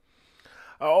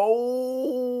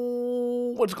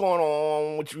Oh, what's going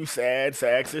on with you sad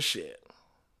sacks of shit?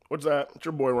 What's up? It's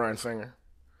your boy Ryan Singer.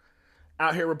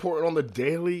 Out here reporting on the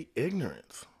daily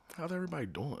ignorance. How's everybody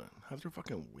doing? How's your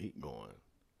fucking week going?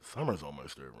 Summer's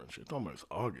almost over and shit. It's almost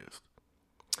August.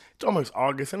 It's almost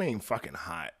August and it ain't fucking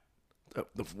hot.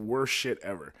 The worst shit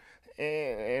ever.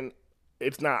 And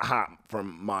it's not hot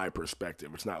from my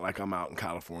perspective. It's not like I'm out in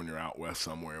California or out west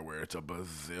somewhere where it's a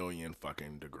bazillion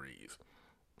fucking degrees.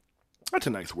 That's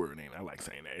a nice word, ain't it? I like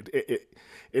saying that.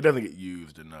 It doesn't get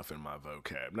used enough in my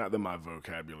vocab. Not that my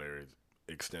vocabulary is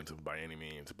extensive by any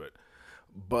means, but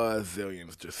bazillion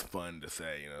is just fun to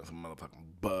say. You know, it's a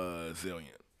motherfucking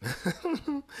bazillion.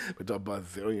 It's a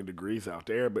bazillion degrees out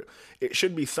there, but it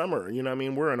should be summer. You know what I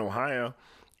mean? We're in Ohio.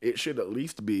 It should at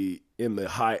least be in the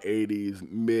high 80s,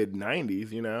 mid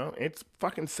 90s, you know? It's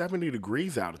fucking 70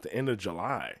 degrees out at the end of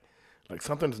July. Like,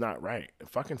 something's not right. It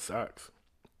fucking sucks.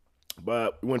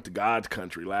 But we went to God's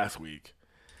country last week.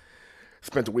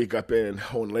 Spent the week up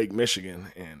on Lake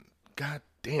Michigan, and god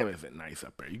damn is it nice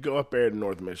up there. You go up there to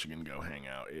North Michigan, go hang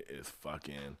out. It is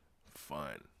fucking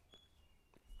fun.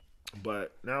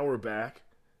 But now we're back,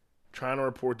 trying to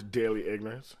report the daily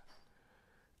ignorance.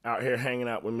 Out here hanging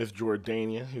out with Miss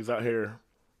Jordania, who's out here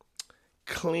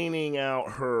cleaning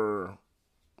out her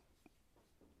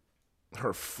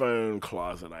phone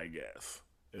closet, I guess,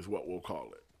 is what we'll call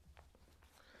it.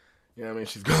 You know what I mean?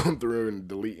 She's going through and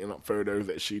deleting photos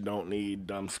that she don't need,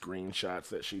 dumb screenshots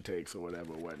that she takes or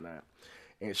whatever, whatnot.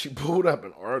 And she pulled up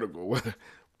an article.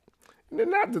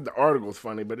 Not that the article's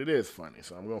funny, but it is funny,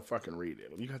 so I'm going to fucking read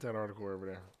it. You got that article over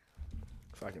there?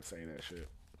 So I can say that shit.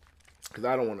 Because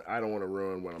I don't want to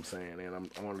ruin what I'm saying, and I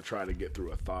want to try to get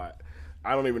through a thought.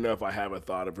 I don't even know if I have a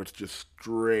thought, if it's just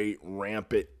straight,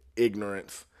 rampant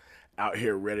ignorance out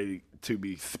here ready to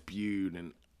be spewed,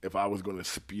 and if I was going to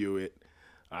spew it,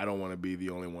 I don't want to be the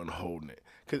only one holding it.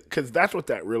 Because that's what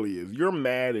that really is. You're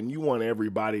mad and you want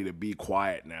everybody to be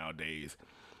quiet nowadays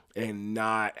and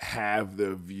not have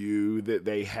the view that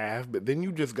they have. But then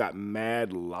you just got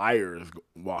mad liars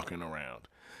walking around.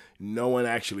 No one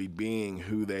actually being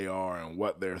who they are and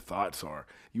what their thoughts are.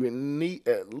 You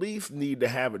at least need to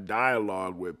have a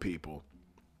dialogue with people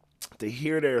to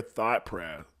hear their thought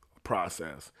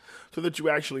process so that you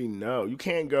actually know. You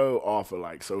can't go off of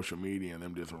like social media and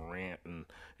them just ranting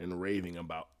and raving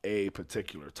about a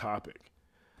particular topic.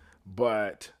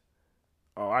 But,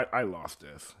 I lost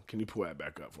this. Can you pull that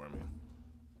back up for me?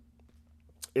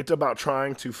 It's about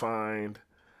trying to find,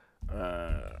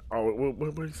 what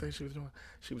did you say she was doing?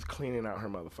 She was cleaning out her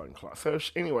motherfucking closet. So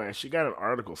anyway, she got an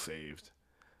article saved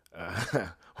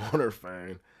on her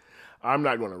phone. I'm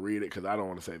not going to read it because I don't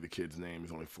want to say the kid's name.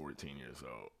 He's only 14 years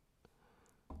old.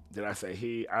 Did I say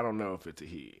he? I don't know if it's a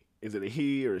he. Is it a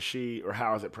he or a she, or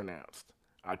how is it pronounced?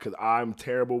 Because I'm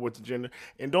terrible with the gender.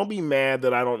 And don't be mad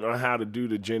that I don't know how to do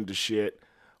the gender shit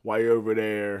while you're over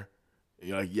there,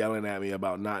 you know, like yelling at me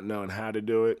about not knowing how to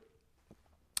do it.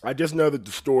 I just know that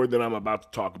the story that I'm about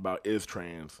to talk about is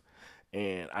trans,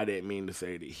 and I didn't mean to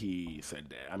say that he said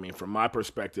that. I mean, from my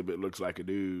perspective, it looks like a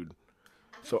dude,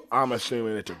 so I'm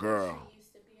assuming it's a girl.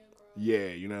 Yeah,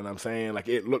 you know what I'm saying? Like,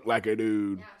 it looked like a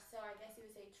dude. Yeah, so I guess you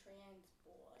would say trans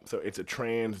boy. So it's a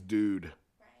trans dude.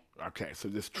 Right. Okay, so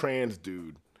this trans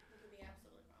dude.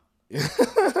 You could be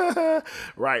absolutely wrong.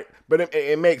 Right, but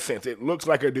it makes sense. It looks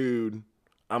like a dude.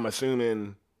 I'm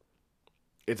assuming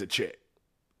it's a chick.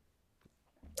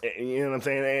 You know what I'm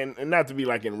saying? And not to be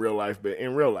like in real life, but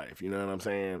in real life, you know what I'm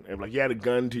saying? If like you had a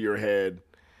gun to your head,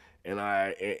 and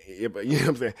you know what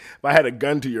I'm saying? If I had a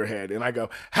gun to your head and I go,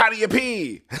 how do you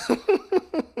pee?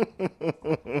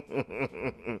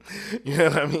 You know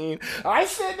what I mean? I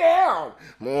sit down.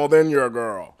 Well, then you're a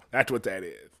girl. That's what that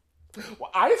is. Well,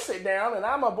 I sit down and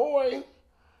I'm a boy.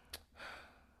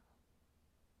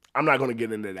 I'm not going to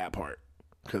get into that part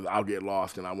because I'll get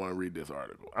lost and I want to read this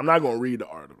article. I'm not going to read the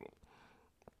article.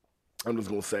 I'm just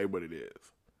going to say what it is.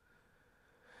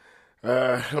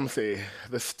 Let me see.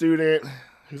 The student,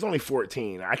 he's only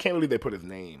 14. I can't believe they put his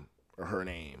name or her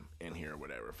name in here or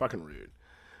whatever. Fucking rude.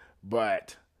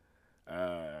 But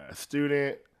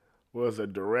student was a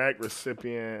direct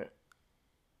recipient.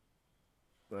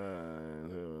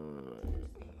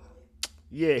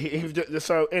 Yeah, he was just,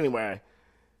 so anyway,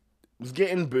 was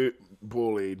getting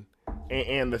bullied.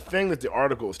 And the thing that the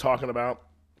article is talking about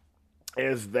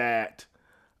is that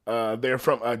they're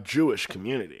from a Jewish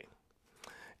community.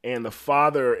 And the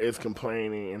father is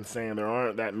complaining and saying there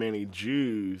aren't that many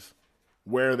Jews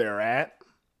where they're at,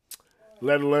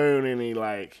 let alone any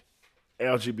like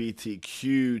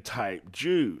LGBTQ type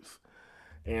Jews.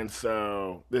 And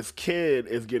so this kid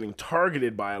is getting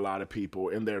targeted by a lot of people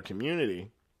in their community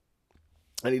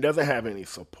and he doesn't have any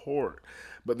support.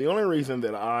 But the only reason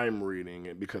that I'm reading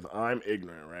it because I'm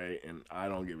ignorant, right? And I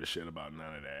don't give a shit about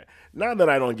none of that. Not that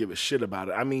I don't give a shit about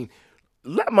it. I mean,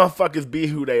 let motherfuckers be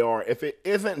who they are. If it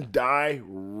isn't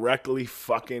directly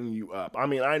fucking you up. I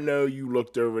mean, I know you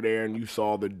looked over there and you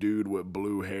saw the dude with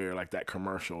blue hair, like that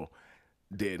commercial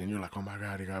did, and you're like, oh my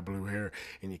god, he got blue hair,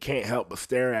 and you can't help but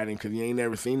stare at him because you ain't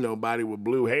never seen nobody with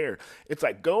blue hair. It's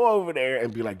like, go over there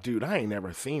and be like, dude, I ain't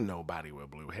never seen nobody with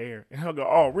blue hair, and he'll go,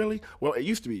 oh really? Well, it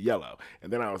used to be yellow,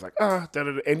 and then I was like,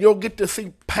 and you'll get to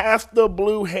see past the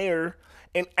blue hair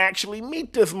and actually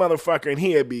meet this motherfucker, and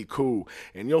he'd be cool,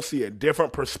 and you'll see a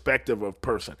different perspective of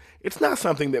person. It's not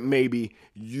something that maybe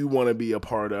you want to be a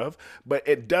part of, but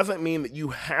it doesn't mean that you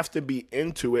have to be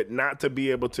into it not to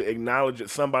be able to acknowledge that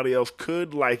somebody else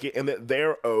could like it and that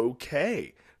they're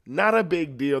okay. Not a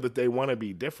big deal that they want to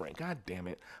be different. God damn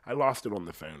it, I lost it on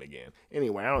the phone again.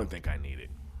 Anyway, I don't think I need it.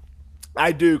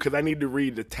 I do, because I need to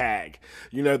read the tag.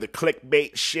 You know, the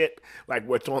clickbait shit, like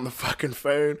what's on the fucking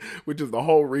phone, which is the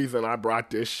whole reason I brought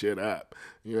this shit up.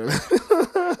 You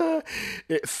know?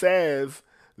 It says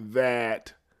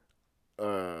that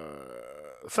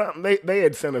something they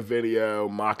had sent a video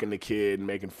mocking the kid,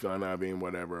 making fun of him,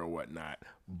 whatever or whatnot.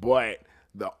 But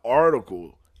the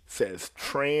article says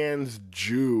trans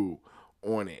Jew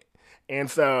on it.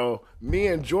 And so me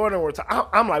and Jordan were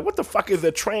I'm like, what the fuck is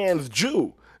a trans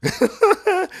Jew?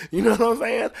 You know what I'm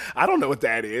saying? I don't know what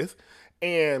that is.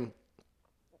 And,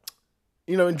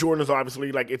 you know, and Jordan is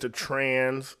obviously like, it's a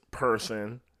trans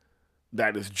person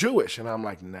that is Jewish. And I'm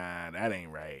like, nah, that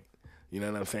ain't right. You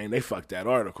know what I'm saying? They fucked that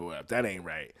article up. That ain't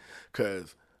right.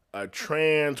 Because a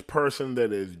trans person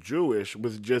that is Jewish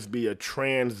would just be a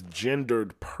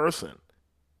transgendered person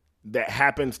that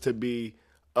happens to be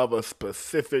of a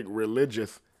specific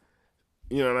religious,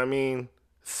 you know what I mean,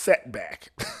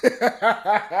 setback.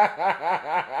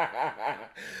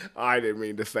 I didn't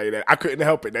mean to say that. I couldn't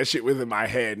help it. That shit was in my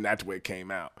head, and that's what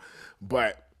came out.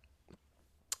 But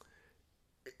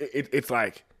it's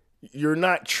like, you're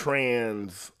not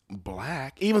trans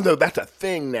black, even though that's a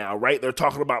thing now, right? They're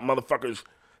talking about motherfuckers.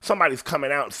 Somebody's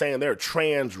coming out and saying they're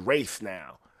trans race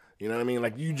now. You know what I mean?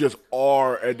 Like, you just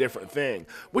are a different thing,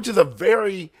 which is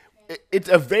it's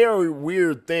a very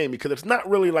weird thing, because it's not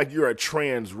really like you're a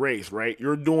trans race, right?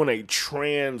 You're doing a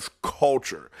trans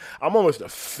culture. I'm almost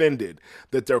offended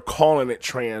that they're calling it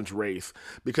trans race,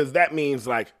 because that means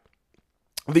like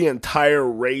the entire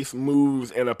race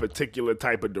moves in a particular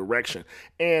type of direction.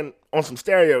 And on some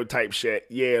stereotype shit,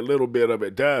 yeah, a little bit of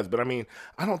it does. But I mean,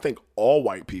 I don't think all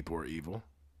white people are evil.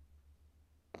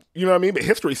 You know what I mean? But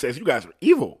history says you guys are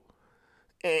evil.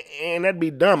 And that'd be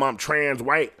dumb. I'm trans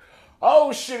white.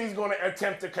 Oh shit, he's going to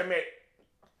attempt to commit,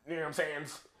 you know what I'm saying?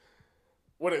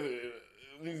 What is it?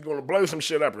 He's going to blow some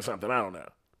shit up or something. I don't know.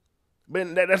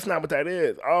 But that's not what that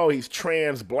is. Oh, he's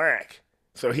trans black.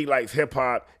 So he likes hip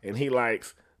hop and he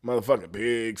likes motherfucking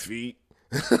big feet.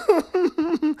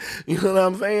 You know what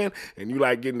I'm saying? And you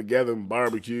like getting together in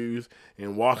barbecues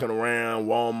and walking around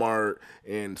Walmart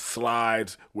in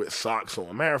slides with socks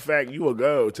on. Matter of fact, you will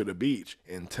go to the beach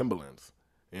in Timberlands.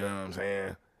 You know what I'm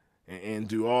saying? And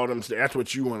do all them. That's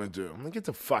what you want to do. I'm gonna get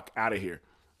the fuck out of here.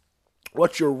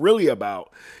 What you're really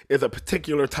about is a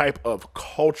particular type of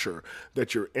culture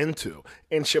that you're into.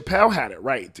 And Chappelle had it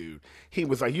right, dude. He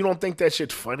was like, you don't think that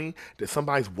shit's funny that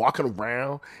somebody's walking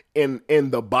around in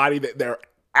the body that they're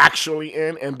actually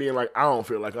in and being like, I don't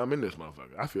feel like I'm in this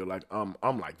motherfucker. I feel like I'm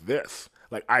like this.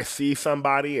 Like, I see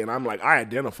somebody and I'm like, I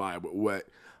identify with what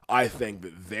I think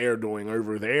that they're doing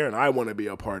over there, and I want to be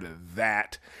a part of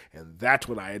that, and that's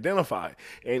what I identify.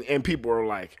 And people are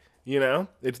like, you know,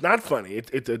 it's not funny.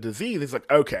 It's a disease. It's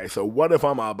like, okay, so what if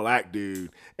I'm a black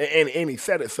dude? And he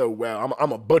said it so well.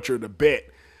 I'm a butcher the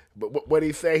bit. But what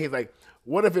he say? He's like,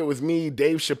 what if it was me,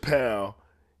 Dave Chappelle,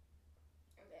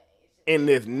 in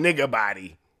this nigga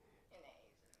body?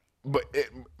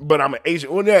 But I'm an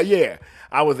Asian. Well, yeah.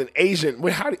 I was an Asian.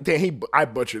 Well, I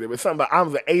butchered it. But something about I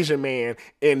was an Asian man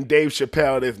in Dave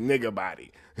Chappelle, this nigga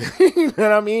body. You know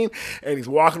what I mean? And he's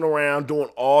walking around doing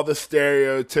all the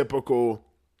stereotypical,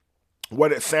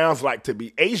 what it sounds like to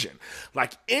be Asian.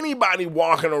 Like, anybody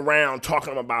walking around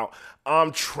talking about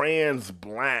I'm trans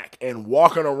black and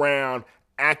walking around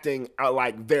acting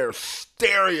like their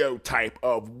stereotype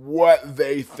of what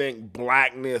they think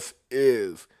blackness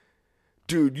is.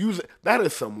 Dude, that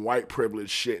is some white privilege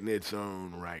shit in its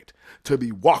own right. To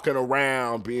be walking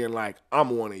around being like,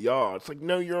 I'm one of y'all. It's like,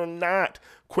 no, you're not.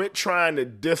 Quit trying to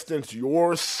distance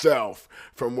yourself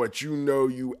from what you know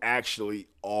you actually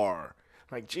are.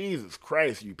 Like, Jesus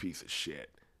Christ, you piece of shit.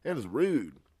 That is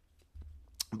rude.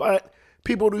 But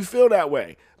people do feel that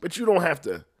way. But you don't have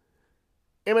to.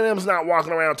 Eminem's not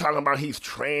walking around talking about he's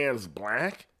trans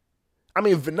black. I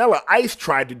mean, Vanilla Ice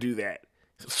tried to do that.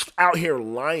 He's out here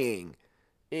lying.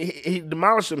 He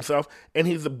demolished himself, and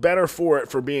he's the better for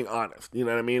it for being honest. You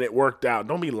know what I mean? It worked out.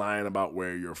 Don't be lying about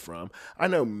where you're from. I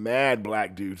know mad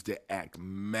black dudes that act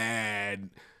mad,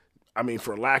 I mean,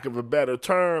 for lack of a better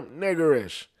term,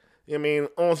 niggerish. I mean,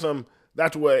 on some,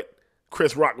 that's what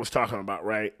Chris Rock was talking about,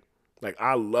 right? Like,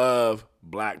 I love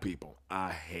black people.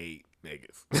 I hate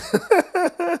niggas.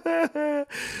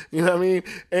 You know what I mean?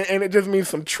 And it just means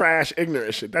some trash,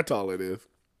 ignorant shit. That's all it is.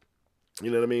 You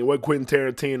know what I mean? What Quentin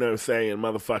Tarantino say in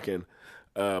motherfucking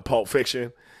Pulp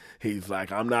Fiction? He's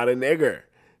like, I'm not a nigger.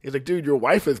 He's like, dude, your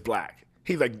wife is black.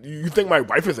 He's like, you think my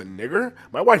wife is a nigger?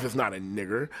 My wife is not a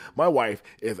nigger. My wife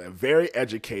is a very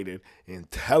educated,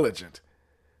 intelligent,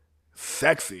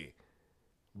 sexy,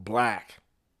 black,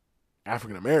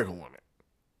 African-American woman.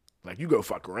 Like, you go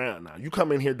fuck around now. You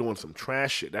come in here doing some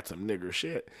trash shit. That's some nigger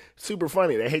shit. Super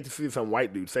funny. They hate to see some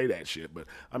white dude say that shit. But,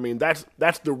 I mean, that's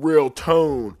the real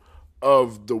tone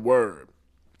of the word.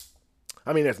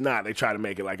 I mean, it's not. They try to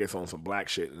make it like it's on some black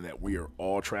shit and that we are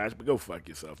all trash. But go fuck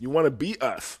yourself. You want to be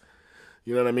us.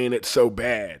 You know what I mean? It's so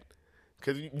bad.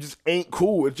 Because you just ain't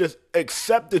cool. It's just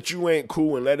accept that you ain't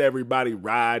cool and let everybody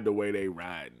ride the way they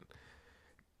riding.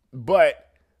 But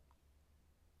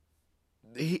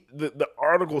the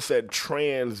article said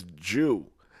trans Jew.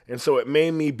 And so it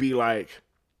made me be like,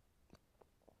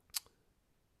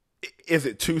 is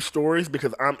it two stories?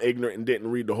 Because I'm ignorant and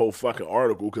didn't read the whole fucking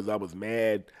article because I was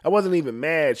mad. I wasn't even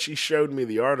mad. She showed me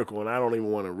the article and I don't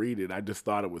even want to read it. I just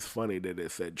thought it was funny that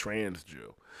it said trans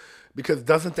Jew. Because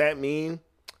doesn't that mean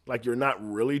like you're not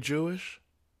really Jewish?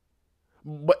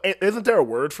 But isn't there a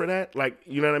word for that? Like,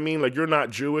 you know what I mean? Like you're not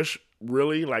Jewish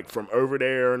really, like from over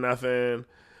there or nothing.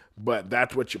 But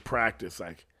that's what you practice,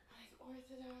 like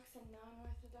orthodox and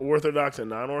non-orthodox. Orthodox and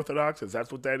non-orthodox. Is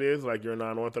that what that is? Like you're a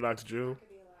non-orthodox Jew?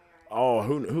 Oh,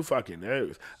 who fucking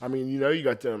knows? I mean, you know, you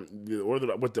got them the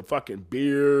orthodox with the fucking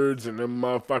beards and them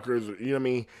motherfuckers. You know what I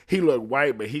mean? He looked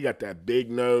white, but he got that big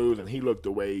nose, and he looked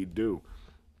the way he do.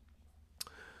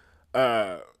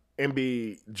 And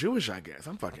be Jewish, I guess.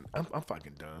 I'm fucking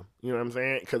dumb. You know what I'm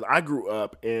saying? Because I grew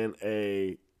up in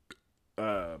a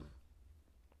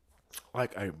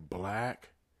like a black,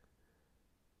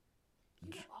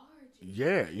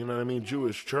 yeah, you know what I mean,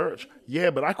 Jewish church.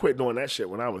 Yeah, but I quit doing that shit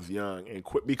when I was young and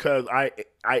quit because I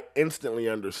instantly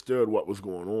understood what was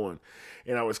going on,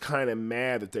 and I was kind of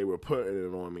mad that they were putting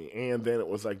it on me. And then it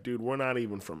was like, dude, we're not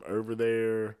even from over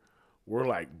there. We're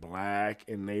like black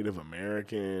and Native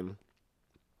American.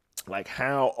 Like,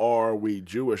 how are we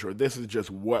Jewish? Or this is just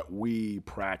what we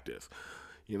practice.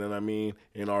 You know what I mean?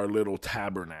 In our little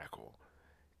tabernacle.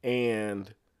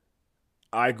 And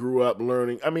I grew up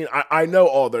learning. I mean, I know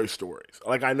all those stories.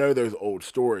 Like, I know those old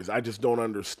stories. I just don't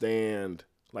understand,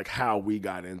 like, how we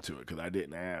got into it because I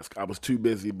didn't ask. I was too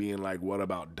busy being like, what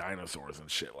about dinosaurs and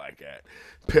shit like that?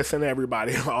 Pissing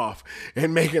everybody off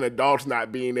and making adults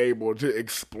not being able to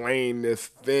explain this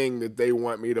thing that they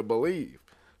want me to believe.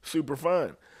 Super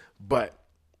fun. But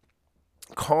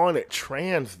calling it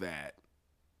trans that,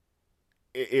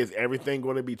 is everything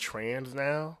going to be trans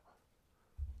now?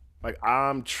 Like,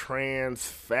 I'm trans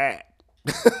fat.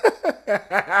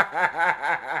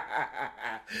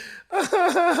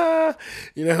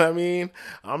 You know what I mean?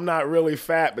 I'm not really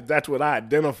fat, but that's what I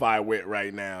identify with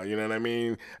right now. You know what I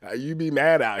mean? You be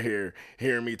mad out here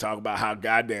hearing me talk about how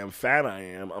goddamn fat I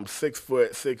am. I'm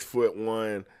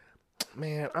 6'1".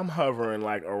 Man, I'm hovering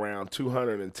like around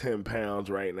 210 pounds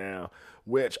right now,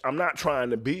 which I'm not trying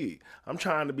to be. I'm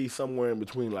trying to be somewhere in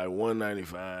between like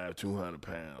 195, 200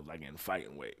 pounds, like in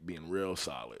fighting weight, being real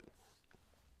solid.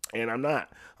 And I'm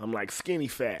not. I'm like skinny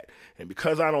fat. And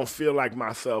because I don't feel like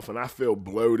myself and I feel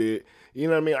bloated, you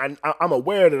know what I mean? I'm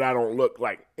aware that I don't look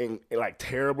like like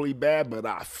terribly bad, but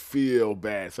I feel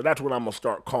bad. So that's what I'm going to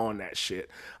start calling that shit.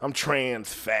 I'm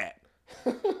trans fat.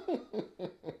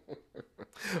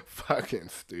 Fucking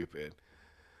stupid.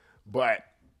 But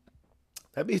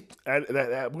that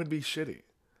would be shitty.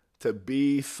 To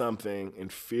be something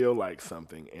and feel like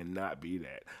something and not be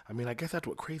that. I mean, I guess that's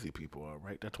what crazy people are,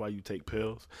 right? That's why you take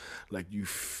pills. Like, you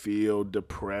feel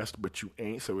depressed, but you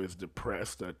ain't. So is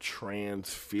depressed a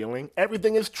trans feeling?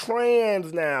 Everything is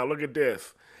trans now. Look at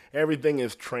this. Everything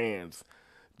is trans.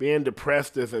 Being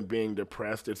depressed isn't being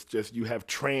depressed. It's just you have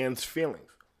trans feelings.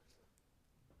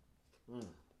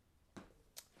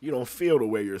 You don't feel the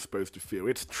way you're supposed to feel.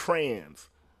 It's trans.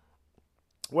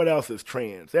 What else is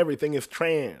trans? Everything is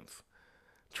trans.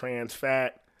 Trans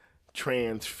fat,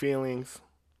 trans feelings.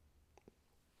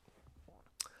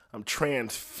 I'm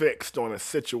transfixed on a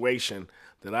situation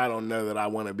that I don't know that I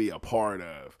want to be a part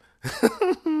of.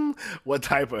 what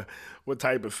type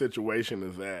of situation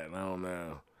is that? I don't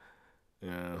know.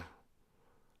 Yeah,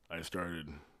 I started,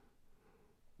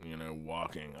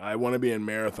 walking. I want to be in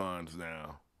marathons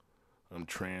now. I'm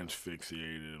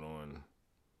transfixiated on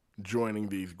joining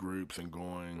these groups and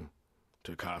going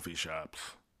to coffee shops.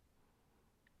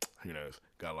 Who knows?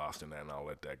 Got lost in that, and I'll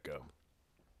let that go.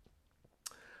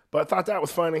 But I thought that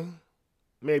was funny.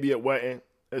 Maybe it wasn't.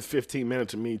 It's 15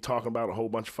 minutes of me talking about a whole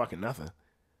bunch of fucking nothing.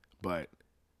 But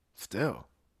still,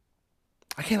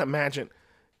 I can't imagine.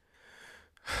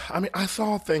 I mean, I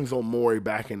saw things on Maury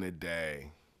back in the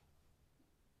day.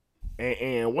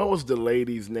 And what was the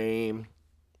lady's name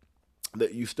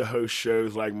that used to host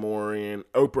shows like Maury and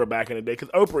Oprah back in the day? Because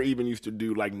Oprah even used to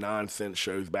do like nonsense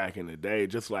shows back in the day,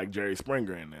 just like Jerry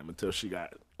Springer and them, until she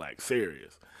got like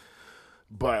serious.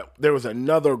 But there was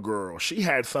another girl. She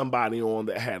had somebody on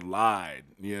that had lied.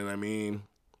 You know what I mean?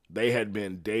 They had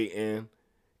been dating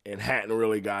and hadn't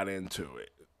really got into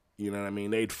it. You know what I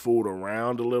mean? They'd fooled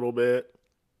around a little bit,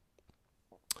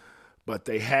 but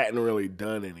they hadn't really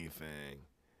done anything.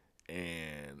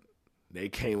 And they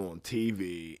came on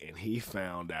TV, and he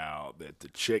found out that the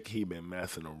chick he'd been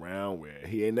messing around with,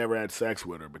 he ain't never had sex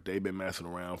with her, but they'd been messing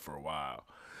around for a while.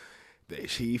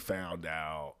 That he found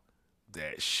out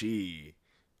that she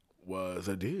was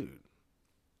a dude.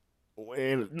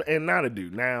 And not a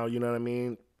dude now, you know what I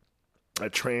mean? A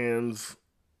trans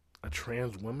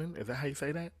woman? Is that how you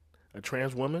say that? A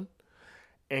trans woman?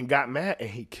 And got mad,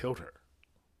 and he killed her.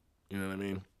 You know what I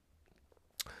mean?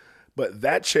 But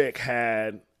that chick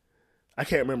had, I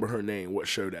can't remember her name, what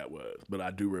show that was, but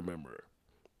I do remember her.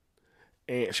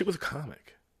 And she was a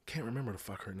comic. Can't remember the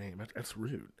fuck her name. That's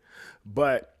rude.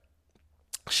 But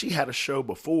she had a show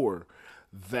before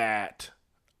that,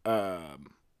 damn,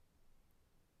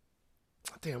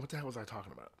 what the hell was I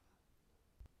talking about?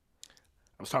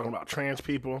 I was talking about trans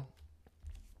people.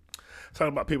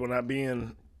 Talking about people not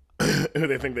being who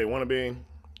they think they want to be.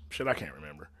 Shit, I can't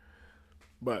remember.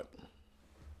 But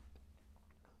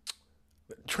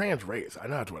trans race, I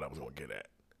know that's what I was going to get at.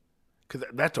 Because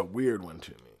that's a weird one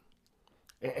to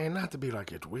me. And not to be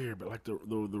like it's weird, but like the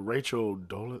Rachel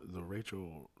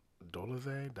Dolezal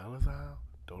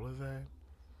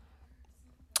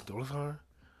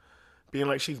being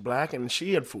like she's black, and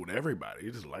she had fooled everybody.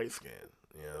 She's just light skinned.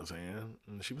 You know what I'm saying?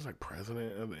 And she was like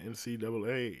president of the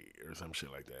NCAA or some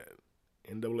shit like that.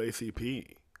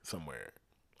 NAACP somewhere.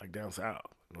 Like down south.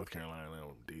 North Carolina,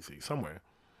 DC, somewhere.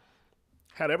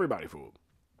 Had everybody fooled.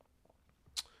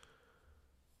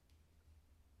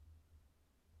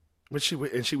 But she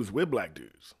was with black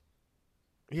dudes.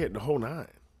 Yeah, the whole nine.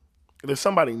 There's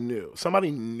somebody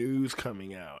new's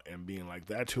coming out and being like,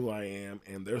 that's who I am,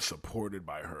 and they're supported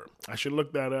by her. I should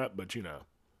look that up, but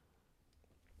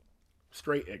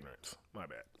straight ignorance. My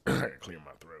bad. I gotta clear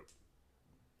my throat.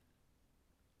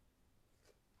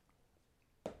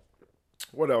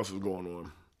 What else is going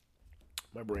on?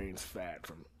 My brain's fat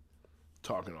from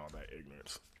talking all that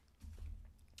ignorance.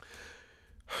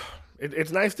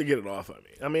 It's nice to get it off of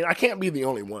me. I mean, I can't be the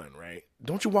only one, right?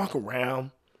 Don't you walk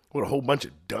around with a whole bunch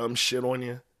of dumb shit on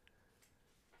you?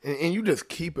 And you just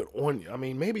keep it on you. I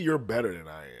mean, maybe you're better than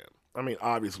I am. I mean,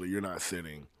 obviously, you're not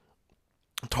sitting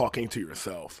talking to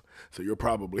yourself, so you're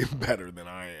probably better than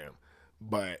I am.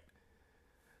 But,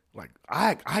 like,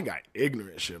 I got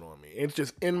ignorant shit on me. It's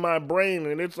just in my brain,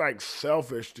 and it's, like,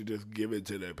 selfish to just give it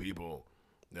to the people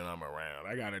that I'm around.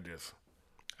 I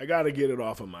gotta get it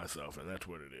off of myself, and that's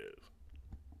what it is.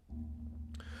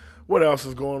 What else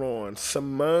is going on?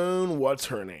 Simone, what's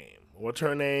her name? What's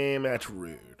her name? That's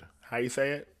rude. How you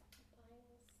say it?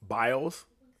 Biles?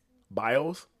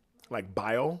 Biles? Like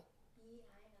bile?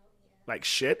 Like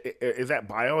shit? Is that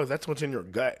bile? That's what's in your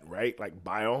gut, right? Like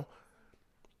bile?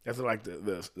 That's like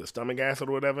the stomach acid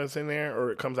or whatever is in there,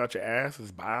 or it comes out your ass.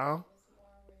 It's bile?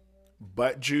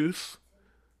 Butt juice?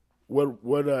 What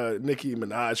Nicki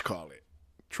Minaj call it?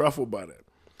 Truffle butter.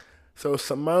 So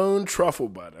Simone Truffle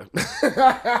Butter.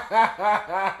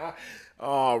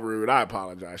 Oh, rude. I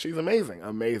apologize. She's amazing.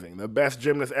 Amazing. The best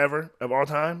gymnast ever of all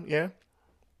time. Yeah.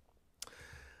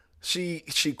 She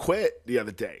quit the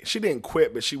other day. She didn't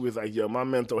quit, but she was like, yo, my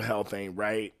mental health ain't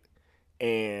right,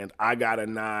 and I gotta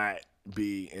not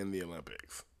be in the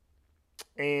Olympics.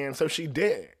 And so she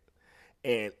did.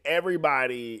 And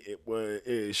everybody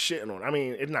is shitting on. I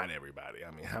mean, it's not everybody. I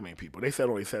mean, how many people? They said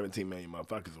only 17 million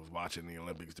motherfuckers was watching the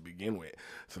Olympics to begin with.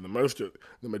 So the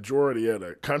majority of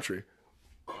the country,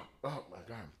 oh my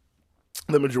God,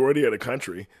 the majority of the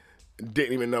country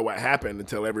didn't even know what happened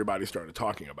until everybody started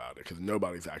talking about it, because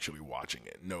nobody's actually watching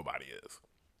it. Nobody is.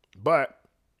 But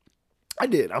I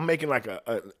did. I'm making like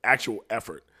an actual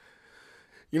effort.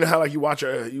 You know how like you watch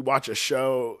a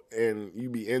show and you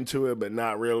be into it but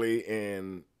not really,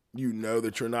 and you know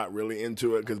that you're not really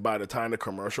into it because by the time the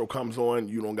commercial comes on,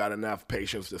 you don't got enough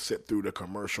patience to sit through the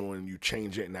commercial and you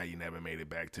change it and now you never made it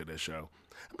back to the show.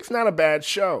 I mean, it's not a bad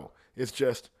show. It's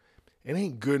just, it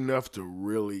ain't good enough to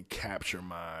really capture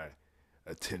my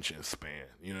attention span.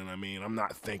 You know what I mean? I'm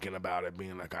not thinking about it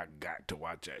being like I got to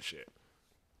watch that shit.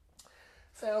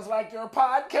 Sounds like your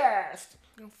podcast.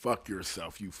 Fuck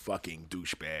yourself, you fucking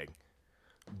douchebag.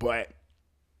 But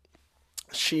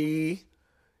she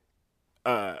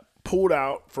pulled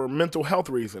out for mental health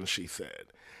reasons, she said.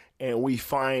 And we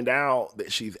find out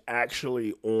that she's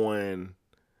actually on,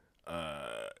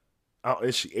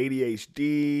 is she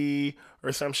ADHD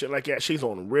or some shit like that? She's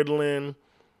on Ritalin,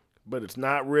 but it's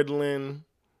not Ritalin.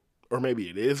 Or maybe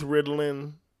it is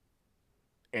Ritalin.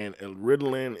 And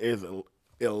Ritalin is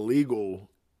illegal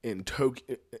in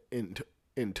Tokyo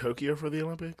for the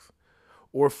Olympics.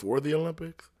 Or for the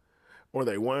Olympics. Or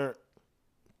they weren't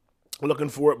looking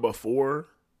for it before,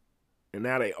 and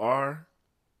now they are.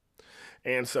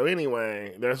 And so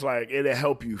anyway, there's like, it'll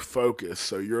help you focus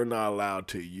so you're not allowed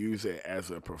to use it as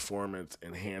a performance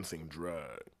enhancing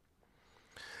drug.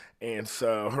 And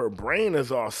so her brain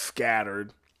is all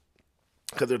scattered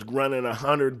because it's running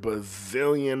 100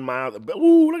 bazillion miles.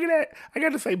 Ooh, look at that. I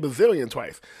got to say bazillion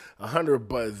twice. 100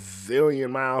 bazillion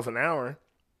miles an hour.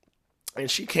 And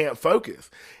she can't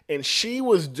focus. And she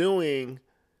was doing,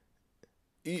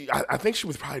 I think she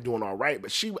was probably doing all right,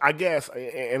 but she, I guess,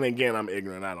 and again, I'm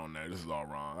ignorant. I don't know. This is all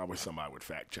wrong. I wish somebody would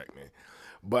fact check me.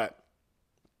 But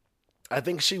I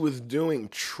think she was doing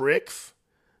tricks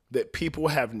that people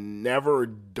have never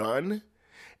done.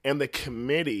 And the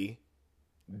committee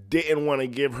didn't want to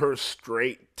give her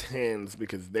straight 10s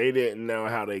because they didn't know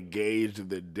how to gauge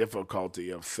the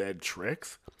difficulty of said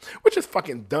tricks, which is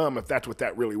fucking dumb if that's what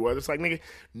that really was. It's like, nigga,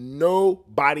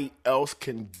 nobody else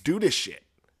can do this shit.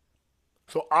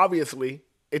 So obviously,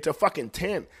 it's a fucking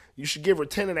 10. You should give her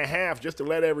 10.5 just to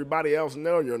let everybody else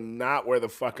know you're not where the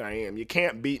fuck I am. You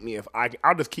can't beat me if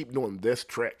I'll just keep doing this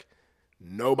trick.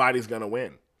 Nobody's going to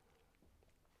win.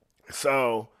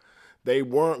 So they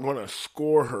weren't going to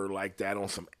score her like that on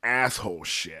some asshole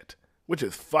shit, which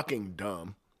is fucking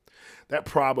dumb. That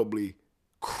probably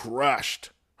crushed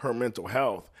her mental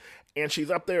health. And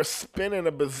she's up there spinning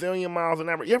a bazillion miles an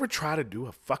hour. You ever try to do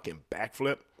a fucking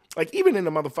backflip? Like, even in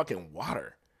the motherfucking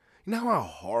water. You know how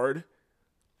hard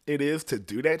it is to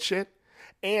do that shit?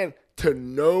 And to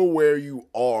know where you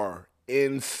are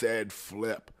in said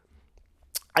flip.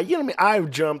 You know what I mean?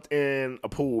 I've jumped in a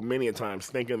pool many a times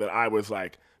thinking that I was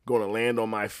like going to land on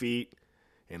my feet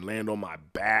and land on my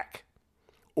back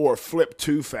or flip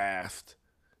too fast.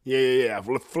 Yeah.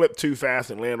 Flip too fast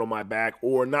and land on my back,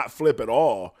 or not flip at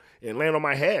all and land on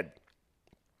my head.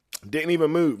 Didn't even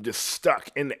move, just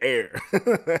stuck in the air.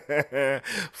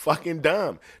 Fucking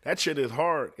dumb. That shit is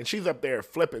hard. And she's up there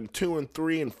flipping 2 and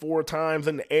 3 and 4 times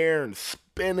in the air and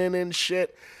spinning and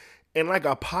shit. And like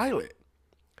a pilot,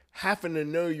 having to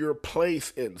know your place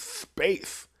in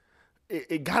space.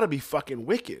 It gotta be fucking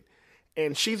wicked.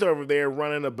 And she's over there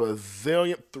running a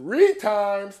bazillion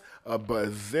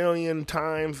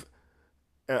times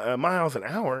miles an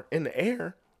hour in the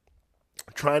air,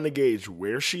 trying to gauge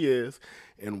where she is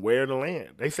and where to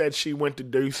land. They said she went to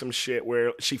do some shit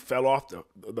where she fell off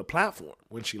the platform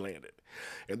when she landed.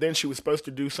 And then she was supposed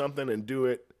to do something and do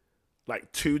it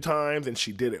like 2 times, and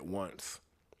she did it once.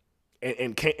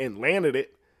 And landed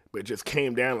it, but it just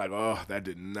came down like, oh, that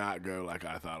did not go like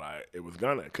I thought it was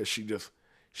gonna. Because she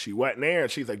wasn't there,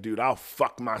 and she's like, dude, I'll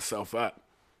fuck myself up.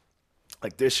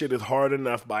 Like, this shit is hard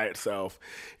enough by itself,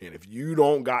 and if you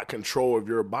don't got control of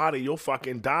your body, you'll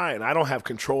fucking die. And I don't have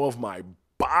control of my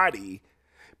body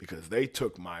because they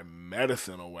took my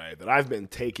medicine away that I've been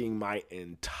taking my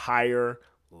entire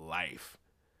life.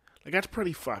 Like, that's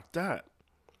pretty fucked up.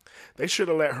 They should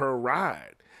have let her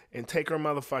ride and take her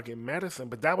motherfucking medicine,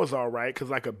 but that was all right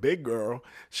because, like a big girl,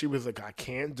 she was like, I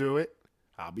can't do it.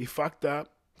 I'll be fucked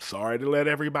up. Sorry to let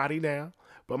everybody down,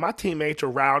 but my teammates are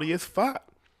rowdy as fuck.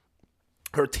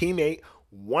 Her teammate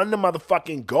won the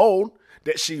motherfucking gold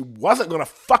that she wasn't going to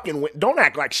fucking win. Don't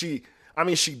act like she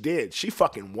did. She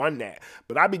fucking won that.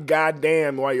 But I be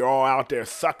goddamn while you're all out there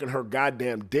sucking her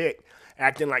goddamn dick,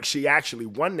 acting like she actually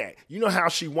won that. You know how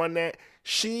she won that?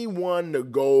 She won the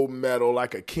gold medal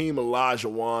like Akeem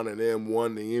Olajuwon and then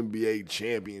won the NBA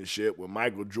championship when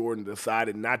Michael Jordan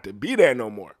decided not to be there no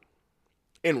more.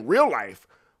 In real life,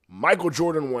 Michael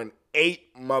Jordan won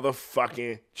 8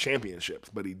 motherfucking championships,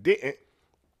 but he didn't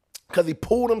because he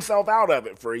pulled himself out of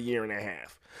it for a year and a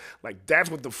half. Like, that's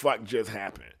what the fuck just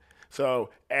happened.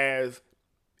 So as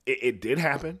it did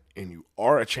happen, and you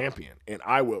are a champion, and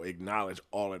I will acknowledge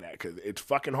all of that because it's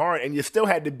fucking hard, and you still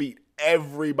had to beat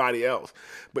everybody else.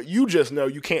 But you just know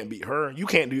you can't beat her. You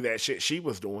can't do that shit she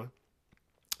was doing.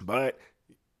 But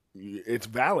it's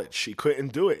valid. She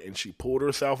couldn't do it, and she pulled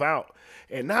herself out.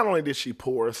 And not only did she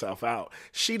pull herself out,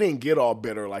 she didn't get all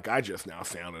bitter like I just now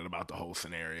sounded about the whole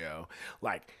scenario.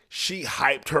 Like, she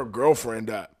hyped her girlfriend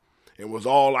up and was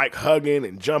all like hugging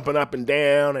and jumping up and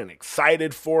down and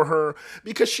excited for her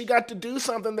because she got to do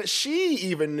something that she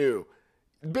even knew.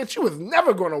 Bitch, you was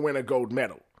never going to win a gold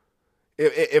medal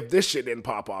if this shit didn't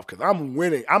pop off, because I'm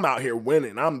winning. I'm out here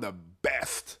winning. I'm the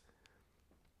best.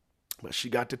 But she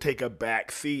got to take a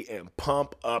back seat and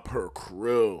pump up her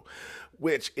crew,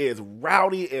 which is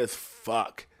rowdy as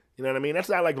fuck. You know what I mean? That's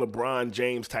not like LeBron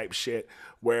James type shit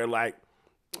where like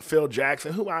Phil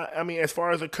Jackson, who I mean, as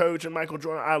far as a coach, and Michael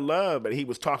Jordan, I love, but he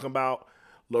was talking about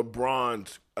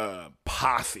LeBron's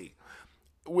posse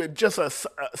with just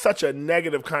such a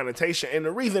negative connotation. And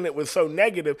the reason it was so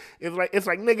negative is like, it's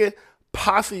like, nigga,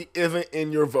 posse isn't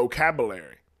in your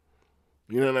vocabulary.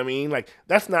 You know what I mean? Like,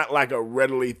 that's not like a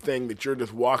readily thing that you're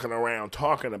just walking around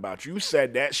talking about. You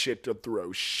said that shit to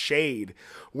throw shade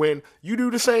when you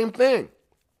do the same thing.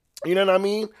 You know what I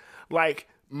mean? Like,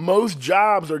 most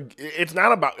jobs are, it's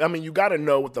not about, I mean, you got to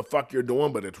know what the fuck you're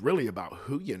doing, but it's really about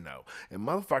who you know. And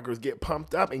motherfuckers get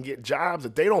pumped up and get jobs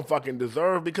that they don't fucking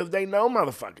deserve because they know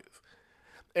motherfuckers.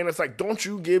 And it's like, don't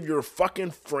you give your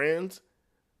fucking friends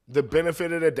the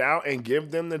benefit of the doubt and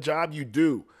give them the job? You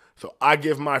do. So I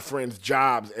give my friends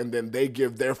jobs, and then they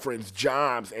give their friends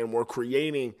jobs, and we're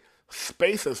creating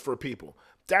spaces for people.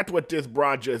 That's what this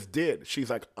broad just did. She's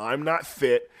like, I'm not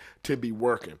fit to be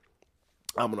working.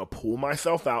 I'm going to pull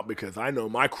myself out because I know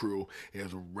my crew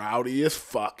is rowdy as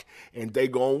fuck, and they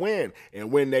going to win.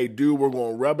 And when they do, we're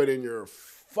going to rub it in your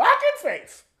fucking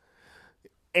face.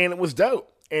 And it was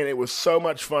dope. And it was so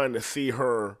much fun to see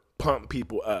her pump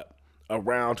people up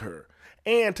around her.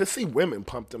 And to see women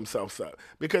pump themselves up.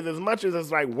 Because as much as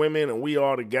it's like women and we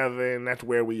all together and that's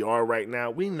where we are right now,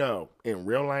 we know in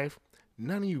real life,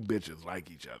 none of you bitches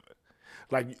like each other.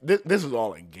 Like, this is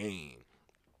all a game.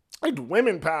 It's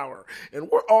women power. And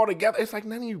we're all together. It's like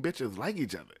none of you bitches like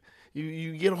each other.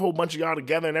 You get a whole bunch of y'all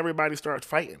together and everybody starts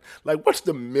fighting. Like, what's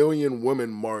the Million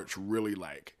Women March really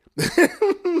like?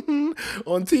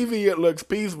 On TV it looks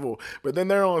peaceful, but then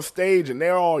they're on stage and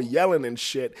they're all yelling and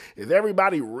shit. Is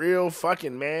everybody real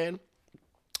fucking mad,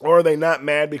 or are they not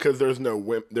mad because there's no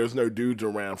dudes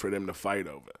around for them to fight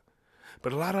over?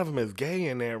 But a lot of them is gay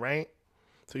in there, right?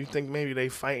 So you think maybe they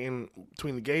fighting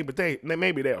between the gay, but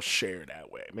maybe they'll share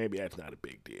that way. Maybe that's not a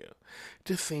big deal. It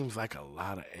just seems like a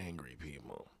lot of angry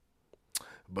people.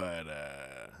 But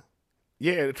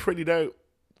yeah, it's pretty dope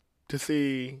to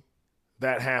see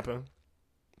that happen,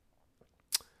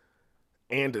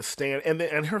 and to stand,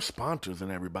 and her sponsors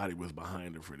and everybody was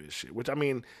behind her for this shit. Which, I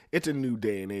mean, it's a new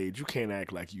day and age. You can't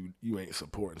act like you ain't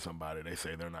supporting somebody they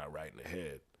say they're not right in the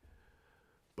head.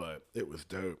 But it was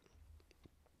dope.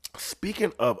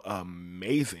 Speaking of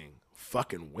amazing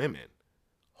fucking women,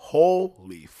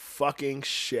 holy fucking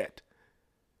shit!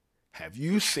 Have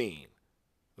you seen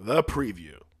the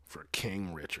preview for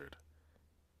King Richard?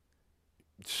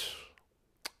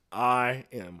 I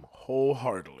am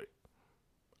wholeheartedly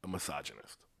a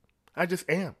misogynist. I just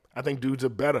am. I think dudes are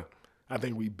better. I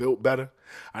think we built better.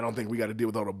 I don't think we got to deal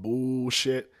with all the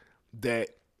bullshit that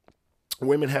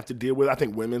women have to deal with. I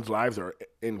think women's lives are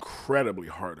incredibly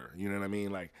harder. You know what I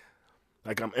mean? Like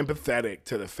I'm empathetic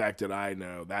to the fact that I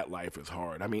know that life is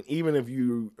hard. I mean, even if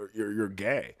you're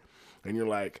gay and you're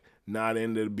like not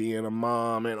into being a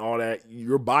mom and all that,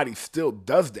 your body still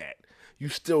does that. You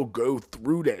still go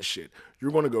through that shit. You're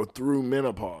going to go through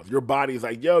menopause. Your body's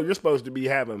like, yo, you're supposed to be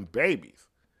having babies.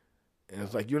 And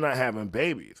it's like, you're not having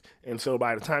babies. And so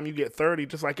by the time you get 30,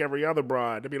 just like every other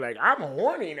broad, they'll be like, I'm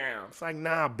horny now. It's like,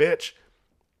 nah, bitch.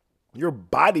 Your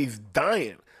body's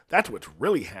dying. That's what's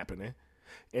really happening.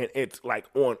 And it's like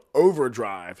on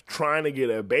overdrive trying to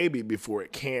get a baby before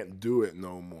it can't do it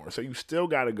no more. So you still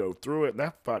got to go through it.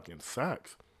 That fucking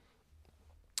sucks.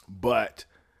 But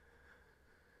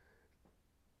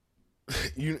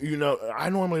you know, I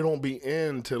normally don't be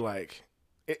into like,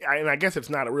 and I guess it's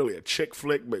not really a chick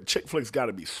flick, but chick flicks got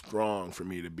to be strong for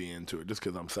me to be into it, just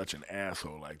because I'm such an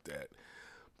asshole like that.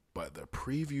 But the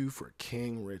preview for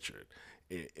King Richard,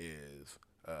 it is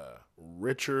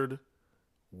Richard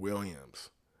Williams,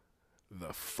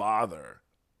 the father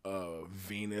of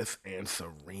Venus and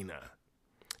Serena.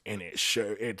 And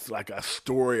it's like a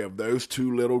story of those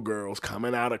two little girls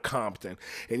coming out of Compton.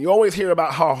 And you always hear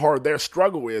about how hard their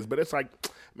struggle is, but it's like,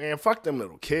 man, fuck them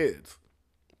little kids.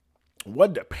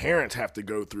 what do parents have to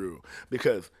go through?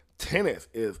 Because tennis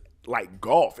is like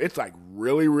golf. It's like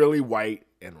really, really white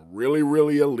and really,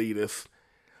 really elitist,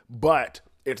 but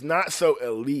it's not so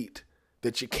elite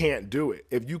that you can't do it.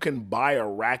 If you can buy a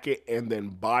racket and then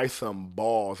buy some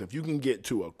balls, if you can get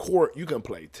to a court, you can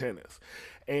play tennis.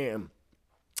 And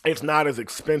it's not as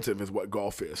expensive as what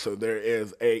golf is. So there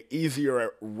is a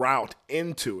easier route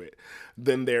into it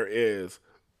than there is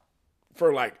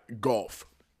for like golf.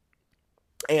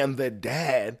 And the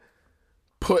dad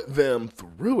put them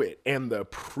through it. And the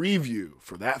preview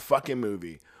for that fucking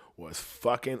movie was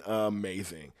fucking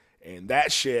amazing. And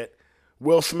that shit,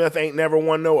 Will Smith ain't never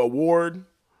won no award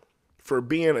for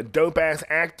being a dope ass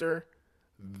actor.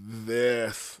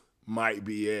 This might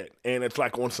be it. And it's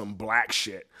like on some black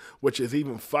shit, which is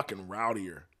even fucking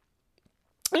rowdier.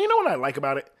 And you know what I like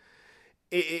about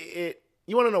it?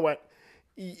 You want to know what?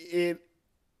 It's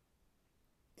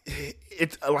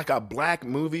like a black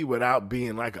movie without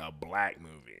being like a black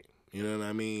movie. You know what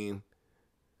I mean?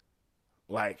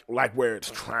 Like where it's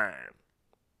trying.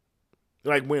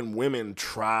 Like when women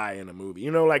try in a movie. You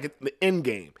know, like the end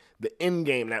game. The end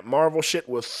game, that Marvel shit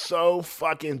was so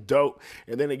fucking dope.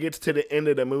 And then it gets to the end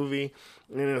of the movie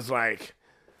and it's like,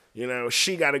 you know,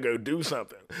 she got to go do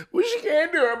something. Well, she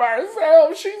can't do it by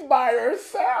herself. She's by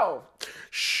herself.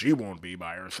 She won't be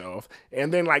by herself.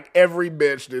 And then like every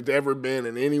bitch that's ever been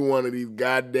in any one of these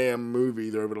goddamn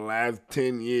movies over the last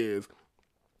 10 years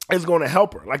is going to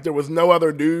help her. Like there was no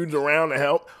other dudes around to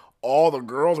help. All the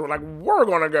girls were like, we're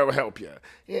going to go help you.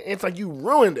 It's like you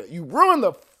ruined it. You ruined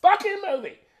the fucking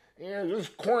movie. You know, this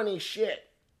corny shit.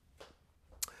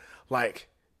 Like,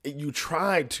 you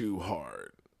tried too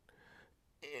hard.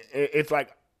 It's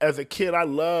like, as a kid, I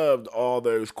loved all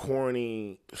those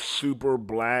corny, super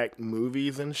black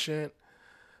movies and shit.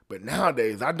 But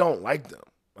nowadays, I don't like them.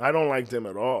 I don't like them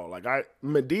at all. Like,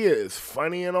 Medea is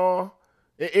funny and all.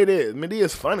 It is.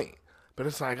 Medea's funny. But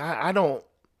it's like, I don't.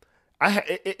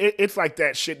 It's like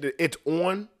that shit that it's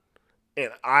on and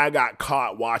I got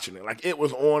caught watching it. Like it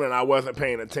was on and I wasn't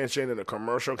paying attention and a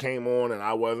commercial came on and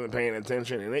I wasn't paying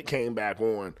attention and it came back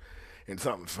on and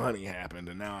something funny happened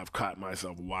and now I've caught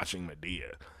myself watching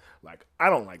Medea. Like I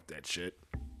don't like that shit.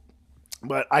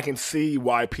 But I can see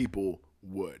why people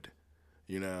would,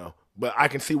 you know. But I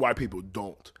can see why people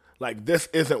don't. Like this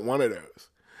isn't one of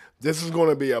those. This is going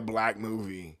to be a black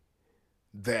movie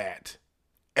that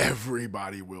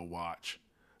everybody will watch.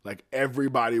 Like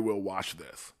everybody will watch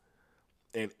this.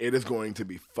 And it is going to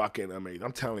be fucking amazing.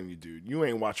 I'm telling you, dude, you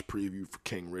ain't watched preview for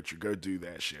King Richard. Go do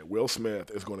that shit. Will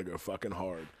Smith is going to go fucking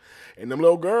hard. And them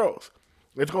little girls,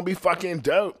 it's going to be fucking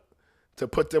dope to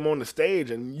put them on the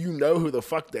stage and you know who the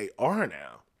fuck they are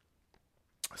now.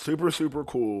 Super, super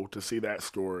cool to see that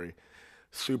story.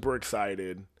 Super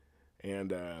excited. And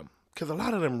because a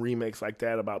lot of them remakes like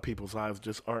that about people's lives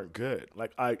just aren't good.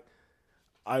 Like I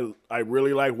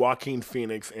really like Joaquin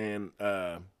Phoenix and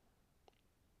the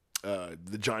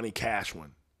Johnny Cash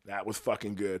one. That was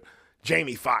fucking good.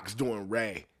 Jamie Foxx doing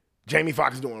Ray. Jamie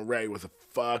Foxx doing Ray was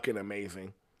fucking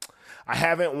amazing. I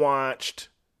haven't watched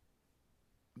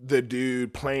the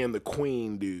dude playing the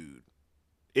Queen dude.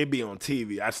 It be on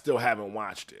TV. I still haven't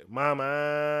watched it.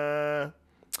 Mama,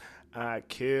 I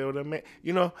killed a man.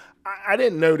 You know, I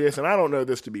didn't know this, and I don't know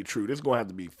this to be true. This is going to have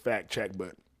to be fact checked,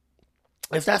 but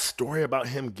is that story about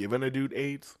him giving a dude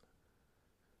AIDS?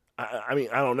 I mean,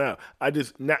 I don't know.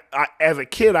 As a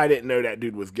kid, I didn't know that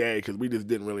dude was gay because we just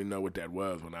didn't really know what that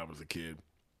was when I was a kid.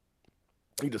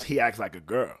 He acts like a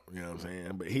girl, you know what I'm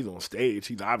saying? But he's on stage.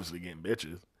 He's obviously getting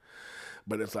bitches.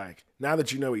 But it's like, now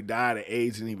that you know he died of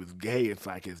AIDS and he was gay, it's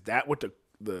like, is that what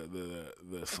the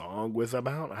song was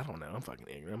about? I don't know. I'm fucking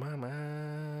ignorant.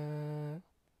 Mama,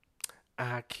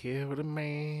 I killed a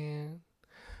man,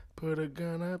 put a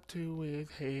gun up to his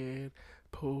head,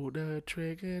 pulled the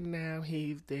trigger, now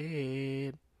he's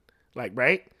dead. Like,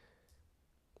 right?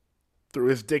 Threw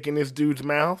his dick in this dude's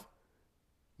mouth,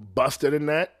 busted a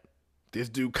nut. This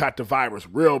dude caught the virus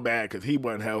real bad because he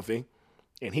wasn't healthy,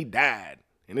 and he died.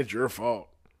 And it's your fault.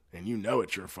 And you know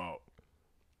it's your fault.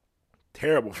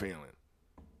 Terrible feeling.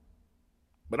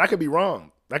 But I could be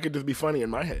wrong. That could just be funny in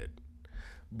my head.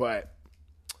 But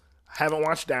I haven't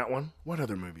watched that one. What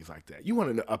other movies like that? You want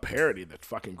to know a parody that's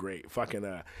fucking great.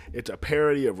 It's a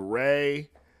parody of Ray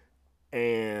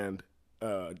and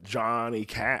Johnny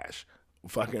Cash.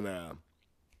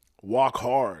 Walk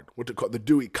Hard. The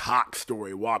Dewey Cox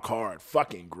story, Walk Hard.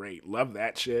 Fucking great. Love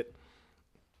that shit.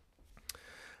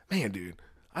 Man, dude.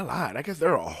 I lied. I guess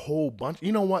there are a whole bunch.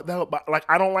 You know what, though? Like,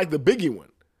 I don't like the Biggie one.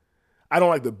 I don't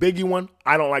like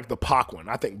the Pac one.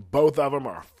 I think both of them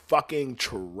are fucking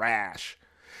trash.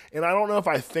 And I don't know if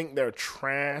I think they're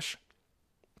trash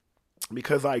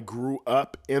because I grew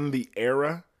up in the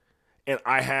era and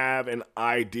I have an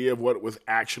idea of what it was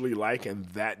actually like, and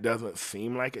that doesn't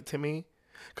seem like it to me.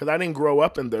 Because I didn't grow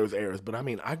up in those eras, but I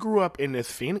mean, I grew up in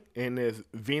this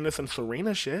Venus and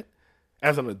Serena shit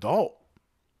as an adult.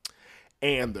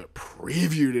 And the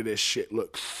preview to this shit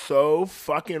looks so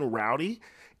fucking rowdy.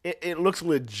 It looks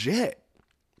legit.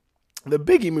 The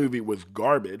Biggie movie was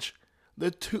garbage.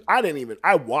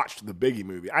 I watched the Biggie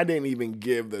movie. I didn't even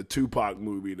give the Tupac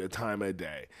movie the time of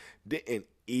day. Didn't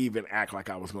even act like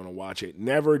I was going to watch it.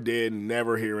 Never did,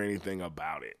 never hear anything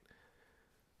about it.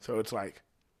 So it's like,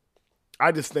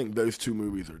 I just think those two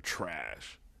movies are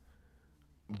trash.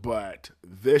 But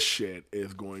this shit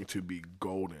is going to be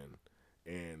golden.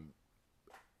 And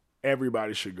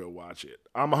everybody should go watch it.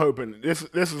 I'm hoping this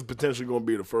is potentially going to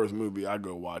be the first movie I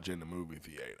go watch in the movie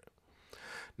theater.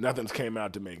 Nothing's came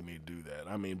out to make me do that.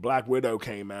 I mean, Black Widow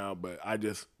came out, but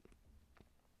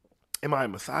am I a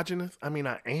misogynist? I mean,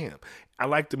 I am. I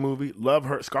like the movie, love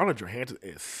her. Scarlett Johansson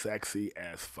is sexy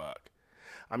as fuck.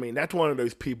 I mean, that's one of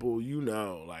those people,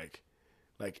 like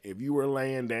if you were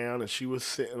laying down and she was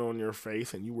sitting on your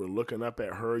face and you were looking up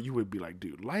at her, you would be like,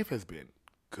 dude, life has been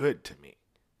good to me.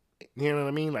 You know what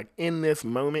I mean? Like, in this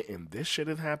moment and this shit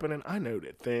is happening, I know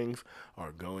that things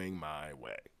are going my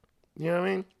way. You know what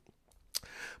I mean?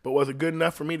 But was it good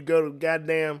enough for me to go to the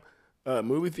goddamn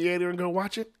movie theater and go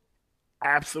watch it?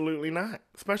 Absolutely not.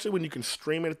 Especially when you can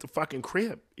stream it at the fucking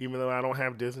crib, even though I don't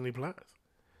have Disney Plus.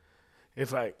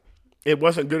 It's like, it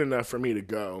wasn't good enough for me to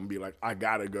go and be like, I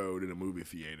gotta go to the movie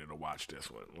theater to watch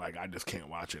this one. Like, I just can't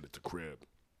watch it at the crib.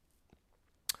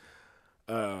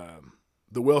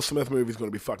 The Will Smith movie is going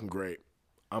to be fucking great.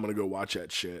 I'm going to go watch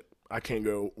that shit. I can't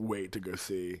wait to go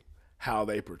see how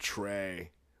they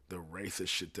portray the racist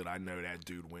shit that I know that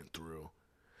dude went through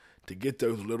to get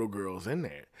those little girls in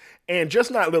there. And just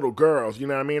not little girls, you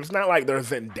know what I mean? It's not like they're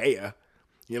Zendaya,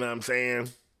 you know what I'm saying?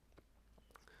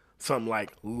 Some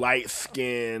like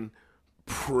light-skinned,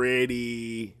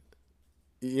 pretty,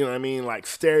 you know what I mean? Like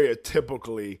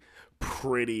stereotypically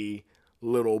pretty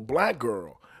little black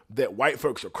girl that white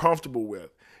folks are comfortable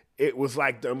with. It was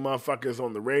like the motherfuckers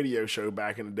on the radio show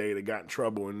back in the day that got in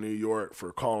trouble in New York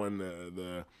for calling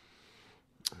the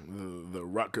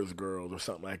Rutgers girls or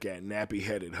something like that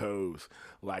nappy-headed hoes.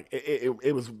 Like,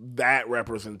 it was that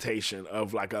representation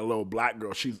of like a little black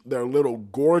girl. They're little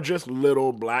gorgeous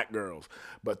little black girls.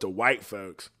 But the white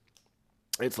folks,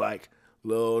 it's like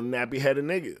little nappy-headed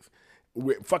niggas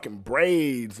with fucking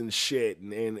braids and shit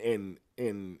and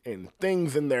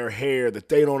things in their hair that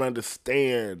they don't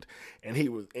understand. And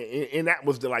that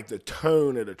was the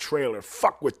tone of the trailer.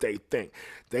 Fuck what they think.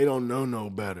 They don't know no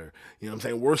better. You know what I'm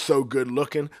saying? We're so good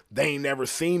looking. They ain't never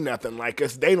seen nothing like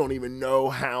us. They don't even know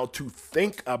how to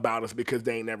think about us because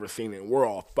they ain't never seen it. We're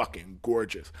all fucking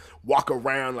gorgeous. Walk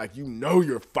around like you know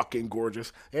you're fucking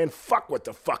gorgeous and fuck what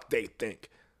the fuck they think.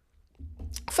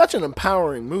 Such an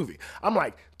empowering movie. I'm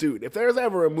like, dude, if there's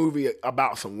ever a movie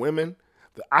about some women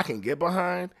that I can get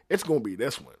behind, it's going to be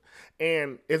this one.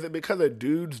 And is it because a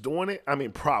dude's doing it? I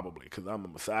mean, probably, because I'm a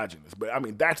misogynist. But, I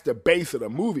mean, that's the base of the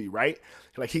movie, right?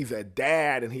 Like, he's a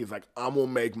dad, and he's like, I'm going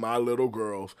to make my little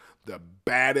girls the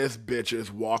baddest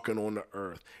bitches walking on the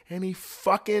earth. And he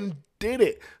fucking did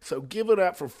it. So give it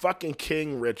up for fucking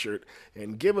King Richard,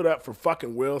 and give it up for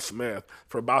fucking Will Smith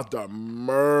for about to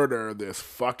murder this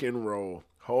fucking role.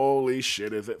 Holy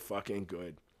shit, is it fucking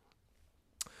good.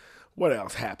 What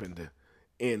else happened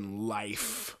in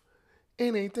life?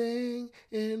 Anything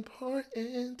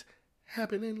important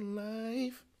happen in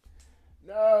life?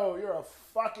 No, you're a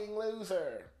fucking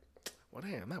loser. Well,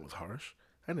 damn, that was harsh.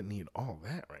 I didn't need all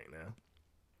that right now.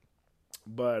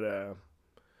 But,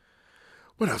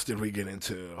 what else did we get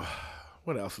into?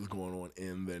 What else is going on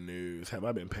in the news? Have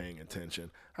I been paying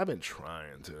attention? I've been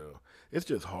trying to. It's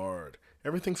just hard.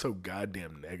 Everything's so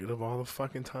goddamn negative all the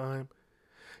fucking time.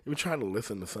 You're trying to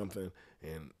listen to something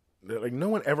and like no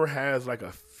one ever has like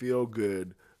a feel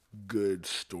good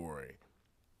story.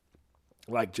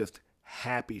 Like just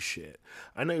happy shit.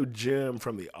 I know Jim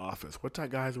from The Office. What's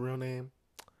that guy's real name?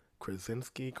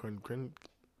 Krasinski?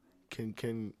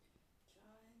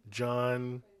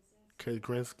 John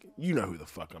Krasinski? You know who the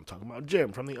fuck I'm talking about.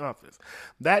 Jim from The Office.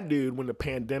 That dude, when the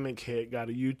pandemic hit, got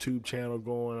a YouTube channel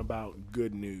going about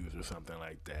good news or something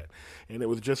like that. And it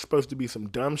was just supposed to be some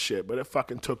dumb shit, but it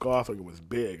fucking took off like it was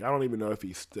big. I don't even know if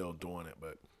he's still doing it,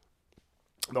 but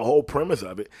the whole premise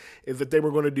of it is that they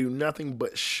were going to do nothing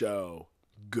but show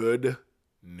good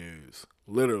news.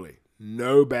 Literally,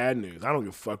 no bad news. I don't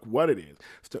give a fuck what it is.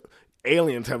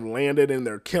 Aliens have landed and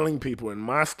they're killing people in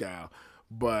Moscow,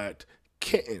 but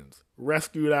kittens,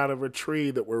 rescued out of a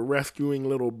tree that were rescuing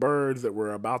little birds that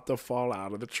were about to fall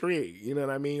out of the tree. You know what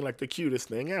I mean? Like the cutest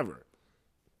thing ever.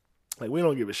 Like, we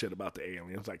don't give a shit about the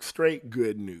aliens. Like, straight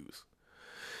good news.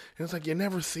 And it's like, you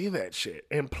never see that shit.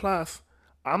 And plus,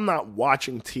 I'm not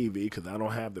watching TV because I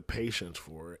don't have the patience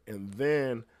for it. And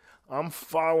then I'm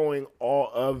following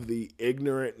all of the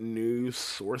ignorant news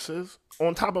sources.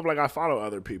 On top of, like, I follow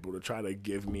other people to try to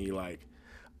give me, like,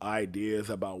 ideas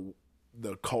about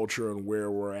the culture and where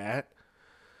we're at.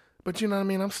 But you know what I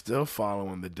mean? I'm still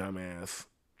following the dumbass,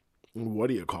 what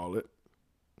do you call it?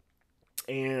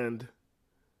 And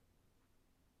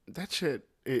that shit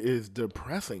is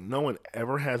depressing. No one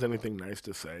ever has anything nice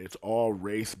to say. It's all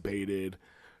race baited,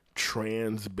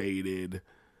 trans baited.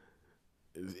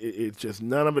 It's just,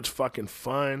 none of it's fucking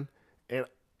fun. And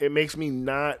it makes me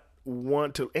not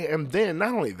want to. And then,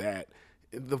 not only that,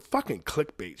 the fucking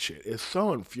clickbait shit is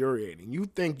so infuriating. You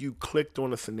think you clicked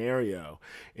on a scenario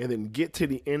and then get to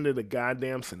the end of the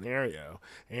goddamn scenario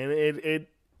and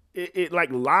it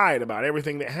like lied about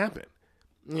everything that happened.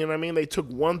 You know what I mean? They took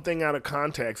one thing out of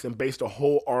context and based a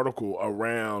whole article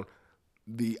around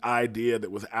the idea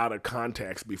that was out of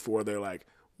context before they're like,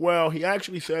 well, he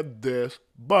actually said this,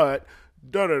 but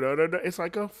da-da-da-da-da. It's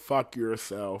like, oh, fuck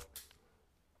yourself.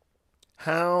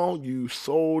 How you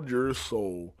sold your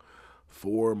soul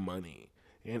for money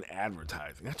and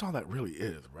advertising. That's all that really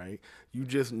is, right? You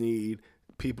just need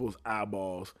people's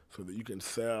eyeballs so that you can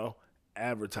sell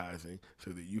advertising so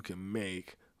that you can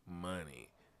make money.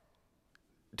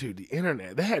 Dude, the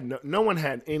internet, they had no one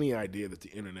had any idea that the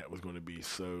internet was going to be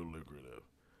so lucrative.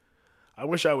 I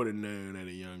wish I would have known at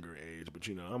a younger age, but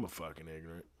you know, I'm a fucking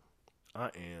ignorant. I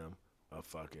am a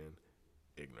fucking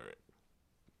ignorant.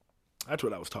 That's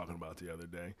what I was talking about the other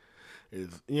day.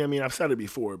 Is, you know what I mean? I've said it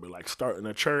before, but like starting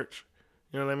a church,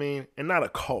 you know what I mean? And not a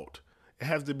cult. It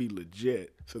has to be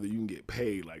legit so that you can get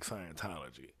paid like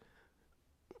Scientology.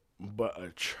 But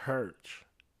a church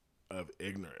of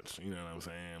ignorance, you know what I'm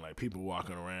saying? Like people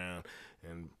walking around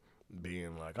and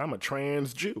being like, I'm a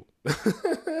trans Jew.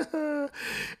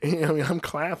 You know, I mean, I'm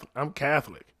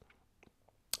Catholic.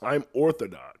 I'm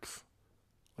Orthodox.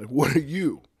 Like, what are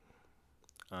you?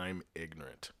 I'm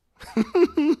ignorant.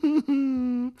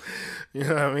 You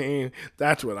know what I mean?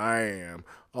 That's what I am.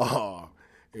 Oh,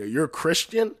 you're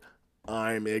Christian?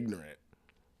 I'm ignorant.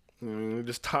 It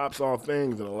just tops all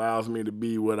things and allows me to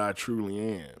be what I truly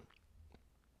am,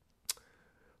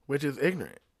 which is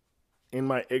ignorant. In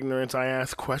my ignorance, I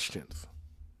ask questions.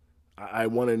 I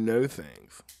want to know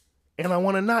things. And I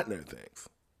want to not know things.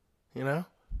 You know?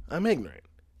 I'm ignorant.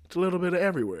 It's a little bit of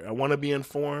everywhere. I want to be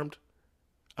informed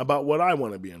about what I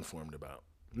want to be informed about,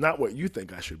 not what you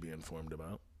think I should be informed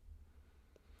about.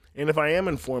 And if I am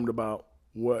informed about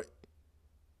what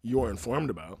you're informed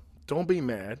about, don't be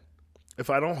mad if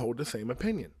I don't hold the same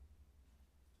opinion.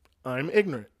 I'm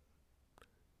ignorant.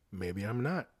 Maybe I'm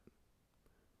not.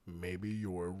 Maybe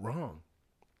you're wrong.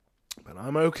 But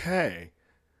I'm okay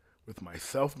with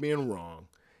myself being wrong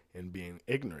and being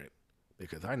ignorant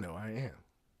because I know I am.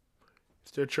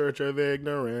 It's the Church of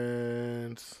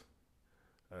Ignorance.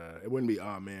 It wouldn't be,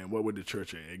 oh man, what would the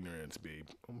Church of Ignorance be?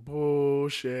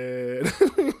 Bullshit.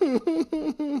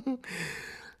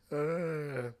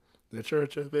 The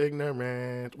Church of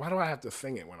Ignorance. Why do I have to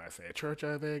sing it when I say Church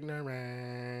of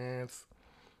Ignorance?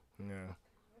 Yeah.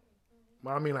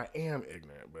 Well, I mean, I am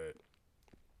ignorant, but,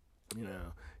 you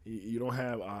know, you don't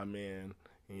have, ah, man,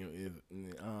 you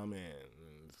know, ah, man.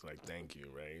 It's like, thank you,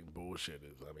 right? Bullshit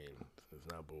is, I mean,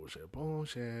 it's not bullshit.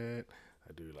 Bullshit.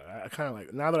 I do, like, I kind of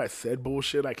like, now that I said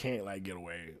bullshit, I can't, like, get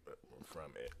away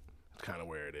from it. It's kind of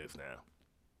where it is now.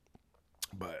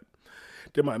 But,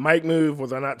 did my mic move?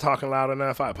 Was I not talking loud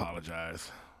enough? I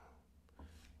apologize. I'm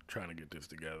trying to get this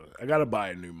together. I got to buy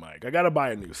a new mic. I got to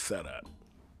buy a new setup.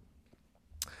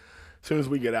 As soon as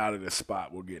we get out of this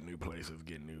spot, we'll get new places,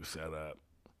 get new setup.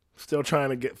 Still trying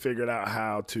to get figured out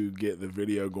how to get the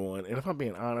video going. And if I'm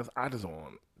being honest, I just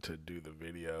want to do the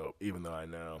video, even though I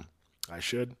know I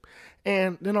should.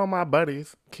 And then all my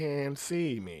buddies can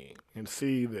see me and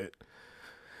see that,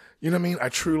 you know what I mean? I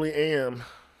truly am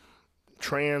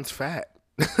trans fat.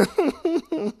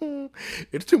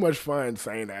 It's too much fun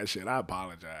saying that shit. I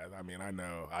apologize. I mean, I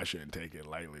know I shouldn't take it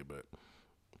lightly, but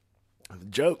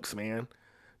jokes, man.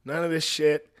 None of this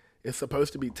shit is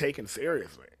supposed to be taken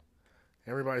seriously.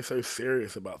 Everybody's so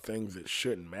serious about things that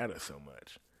shouldn't matter so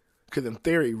much. Because in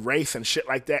theory, race and shit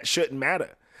like that shouldn't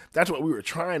matter. That's what we were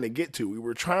trying to get to. We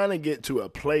were trying to get to a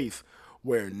place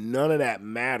where none of that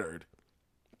mattered.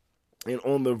 And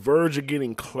on the verge of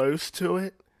getting close to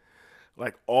it,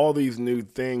 like all these new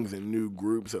things and new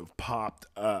groups have popped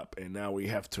up and now we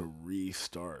have to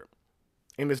restart.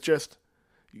 And it's just,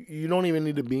 You don't even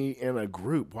need to be in a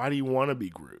group. Why do you want to be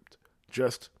grouped?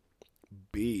 Just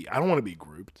be. I don't want to be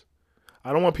grouped.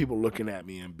 I don't want people looking at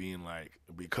me and being like,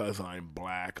 because I'm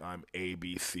black, I'm A,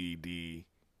 B, C, D,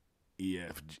 E,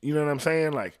 F, G. You know what I'm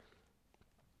saying? Like,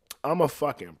 I'm a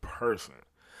fucking person.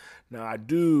 Now, I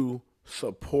do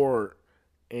support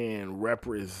and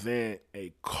represent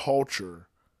a culture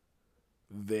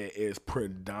that is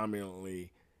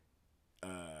predominantly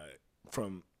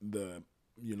from the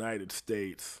United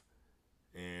States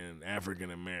and African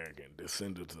American,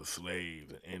 descendants of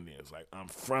slaves and Indians. Like, I'm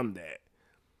from that.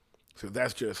 So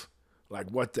that's just like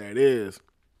what that is.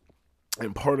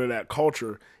 And part of that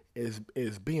culture is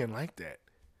being like that.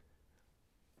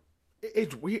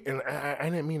 It's weird, and I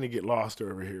didn't mean to get lost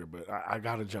over here, but I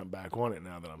got to jump back on it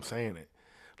now that I'm saying it.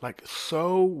 Like,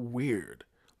 so weird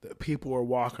that people are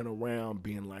walking around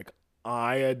being like,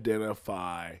 I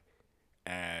identify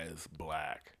as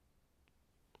black.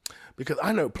 Because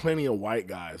I know plenty of white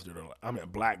guys that are,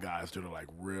 black guys that are like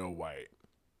real white.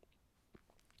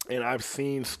 And I've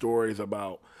seen stories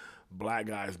about black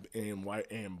guys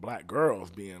and black girls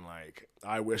being like,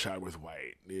 I wish I was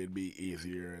white. It'd be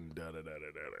easier and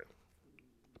da-da-da-da-da.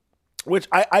 Which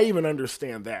I even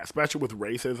understand that, especially with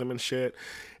racism and shit,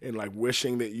 and like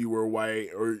wishing that you were white,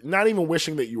 or not even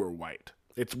wishing that you were white.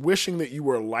 It's wishing that you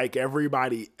were like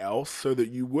everybody else so that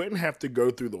you wouldn't have to go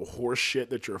through the horse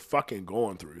shit that you're fucking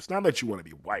going through. It's not that you want to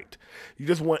be white. You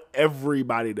just want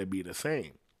everybody to be the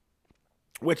same,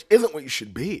 which isn't what you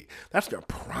should be. That's the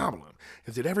problem,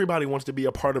 is that everybody wants to be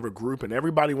a part of a group and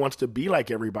everybody wants to be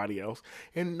like everybody else,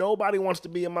 and nobody wants to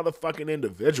be a motherfucking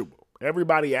individual.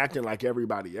 Everybody acting like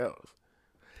everybody else.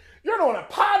 You're doing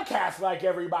a podcast like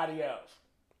everybody else.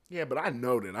 Yeah, but I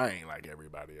know that I ain't like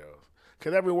everybody else.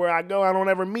 Because everywhere I go, I don't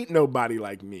ever meet nobody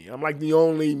like me. I'm like the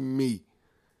only me.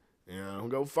 You know,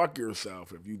 go fuck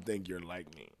yourself if you think you're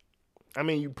like me. I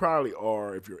mean, you probably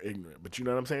are if you're ignorant, but you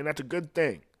know what I'm saying? That's a good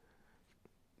thing.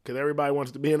 Because everybody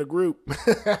wants to be in a group.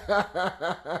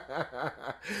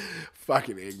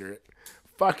 Fucking ignorant.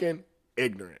 Fucking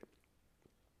ignorant.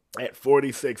 At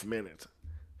 46 minutes.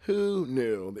 Who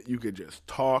knew that you could just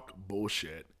talk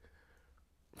bullshit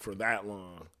for that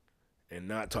long and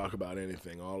not talk about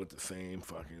anything all at the same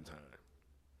fucking time?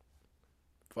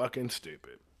 Fucking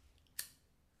stupid.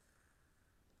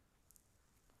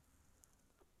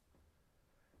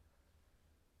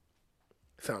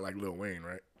 Sound like Lil Wayne,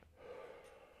 right?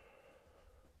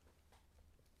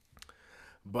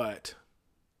 But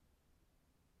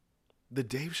the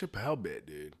Dave Chappelle bit,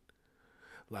 dude.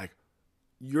 Like,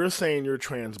 you're saying you're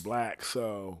trans black,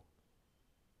 so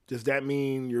does that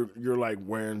mean you're like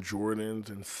wearing Jordans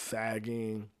and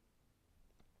sagging?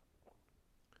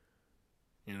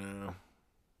 You know,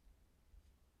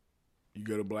 you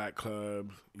go to black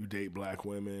clubs, you date black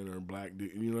women or black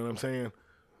dudes. You know what I'm saying?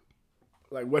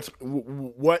 Like,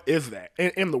 what is that?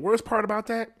 And the worst part about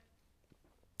that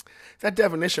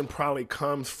definition probably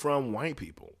comes from white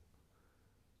people.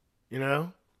 You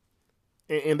know?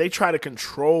 And they try to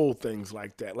control things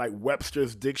like that. Like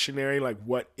Webster's dictionary, like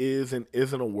what is and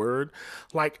isn't a word.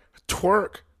 Like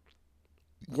twerk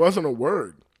wasn't a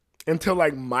word until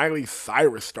like Miley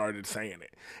Cyrus started saying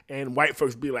it. And white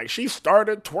folks be like, she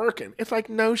started twerking. It's like,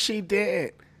 no, she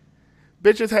didn't.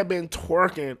 Bitches have been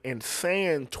twerking and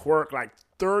saying twerk like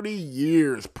 30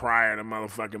 years prior to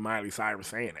motherfucking Miley Cyrus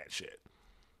saying that shit.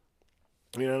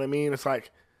 You know what I mean? It's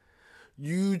like,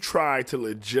 you try to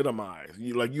legitimize.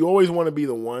 You always want to be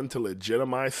the one to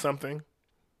legitimize something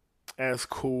as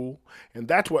cool. And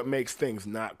that's what makes things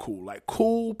not cool. Like,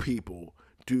 cool people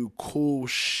do cool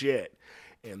shit.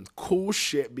 And cool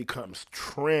shit becomes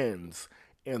trends.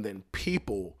 And then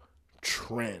people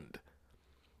trend.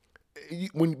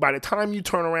 By the time you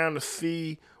turn around to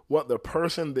see what the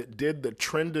person that did the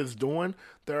trend is doing,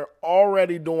 they're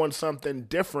already doing something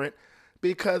different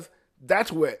because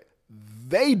that's what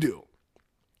they do.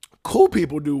 Cool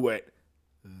people do what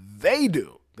they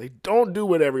do. They don't do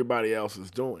what everybody else is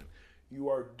doing. You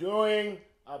are doing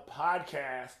a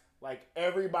podcast like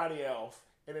everybody else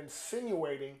and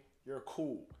insinuating you're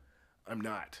cool. I'm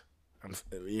not.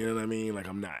 You know what I mean? Like,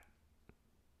 I'm not.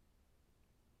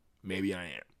 Maybe I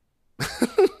am.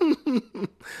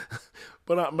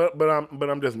 but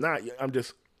I'm just not.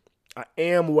 I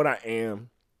am what I am.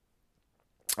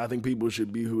 I think people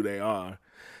should be who they are.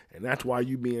 And that's why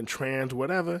you being trans,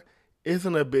 whatever,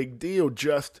 isn't a big deal.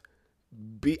 Just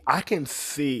be. I can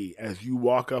see as you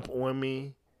walk up on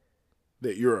me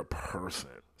that you're a person.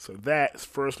 So that's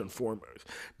first and foremost.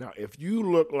 Now, if you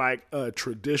look like a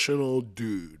traditional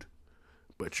dude,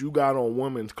 but you got on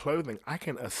women's clothing, I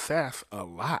can assess a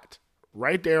lot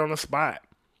right there on the spot.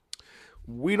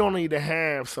 we don't need to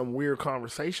have some weird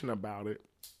conversation about it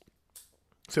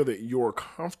so that you're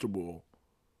comfortable.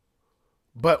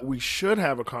 But we should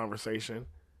have a conversation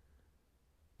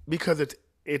because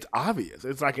it's obvious.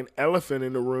 It's like an elephant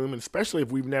in the room, especially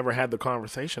if we've never had the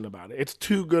conversation about it. It's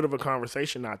too good of a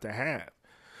conversation not to have.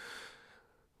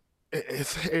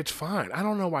 It's fine. I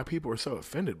don't know why people are so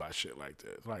offended by shit like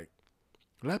this. Like,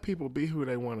 let people be who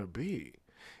they want to be.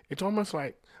 It's almost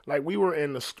like we were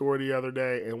in the store the other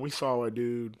day and we saw a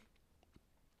dude.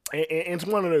 And it's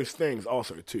one of those things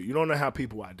also, too. You don't know how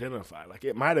people identify. Like,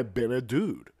 it might have been a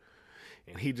dude.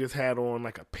 And he just had on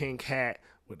like a pink hat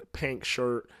with a pink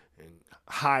shirt and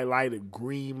highlighted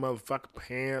green motherfucking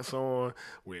pants on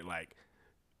with like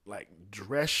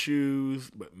dress shoes,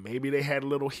 but maybe they had a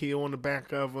little heel on the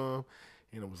back of them.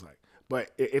 And it was like, but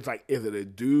it's like, is it a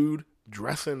dude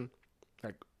dressing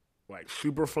like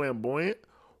super flamboyant,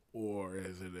 or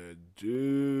is it a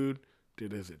dude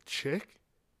that is a chick?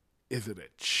 Is it a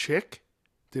chick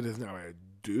that is now a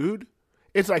dude?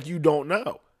 It's like you don't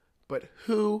know. But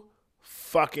who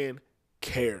fucking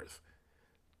cares?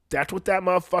 That's what that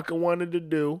motherfucker wanted to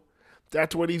do.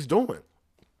 That's what he's doing.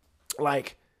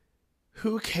 Like,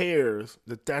 who cares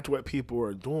that that's what people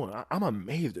are doing? I'm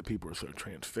amazed that people are so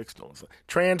transfixed on something.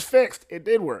 Transfixed, it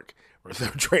did work. We're so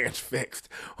transfixed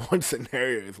on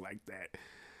scenarios like that.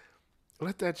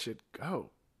 Let that shit go.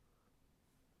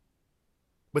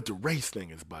 But the race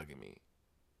thing is bugging me.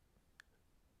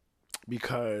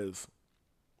 Because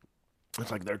it's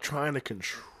like they're trying to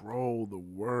control the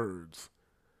words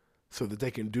so that they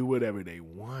can do whatever they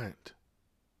want.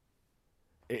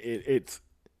 It's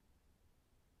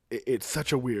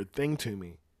such a weird thing to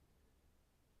me.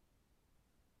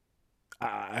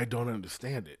 I don't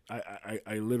understand it.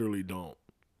 I literally don't.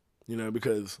 You know,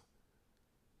 because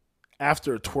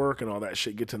after twerk and all that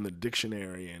shit gets in the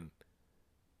dictionary, and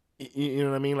you know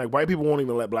what I mean? Like, white people won't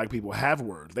even let black people have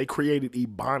words. They created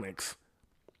ebonics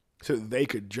so that they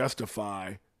could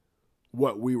justify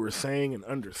what we were saying and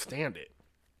understand it.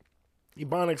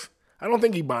 Ebonics, I don't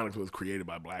think ebonics was created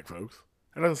by black folks.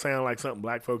 That doesn't sound like something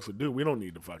black folks would do. We don't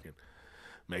need to fucking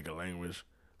make a language.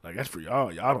 Like, that's for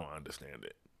y'all. Y'all don't understand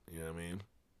it. You know what I mean?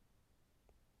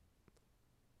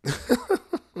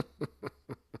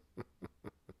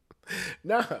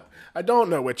 No, I don't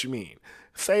know what you mean.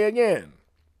 Say again.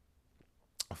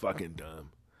 Fucking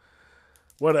dumb.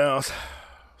 What else?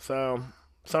 So,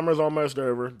 summer's almost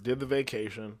over. Did the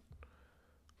vacation.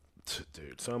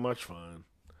 Dude, so much fun.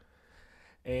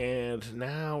 And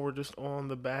now we're just on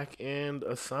the back end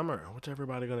of summer. What's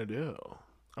everybody going to do?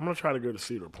 I'm going to try to go to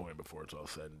Cedar Point before it's all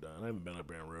said and done. I haven't been up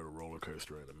there and rode a roller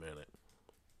coaster in a minute.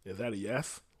 Is that a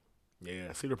yes?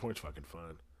 Yeah, Cedar Point's fucking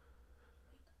fun.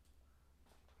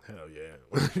 Hell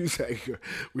yeah. You say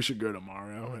we should go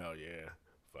tomorrow? Hell yeah.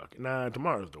 Fuck it. Nah,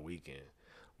 tomorrow's the weekend.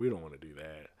 We don't want to do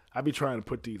that. I be trying to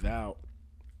put these out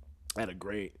at a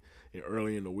great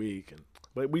early in the week,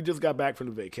 but we just got back from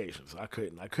the vacation, so I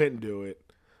couldn't do it.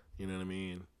 You know what I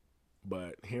mean?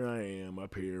 But here I am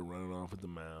up here running off at the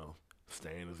mouth,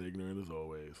 staying as ignorant as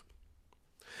always.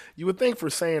 You would think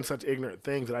for saying such ignorant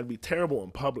things that I'd be terrible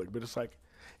in public, but it's like,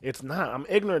 it's not. I'm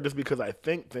ignorant just because I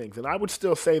think things, and I would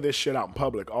still say this shit out in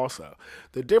public also.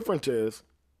 The difference is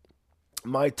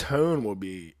my tone will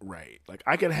be right. Like,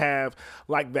 I could have,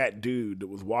 like that dude that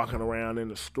was walking around in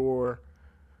the store,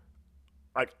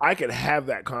 like, I could have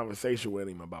that conversation with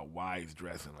him about why he's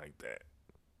dressing like that,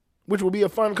 which would be a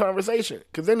fun conversation,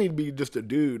 because then he'd be just a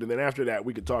dude, and then after that,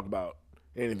 we could talk about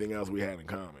anything else we had in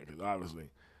common, because obviously,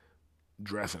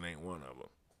 dressing ain't one of them.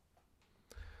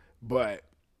 But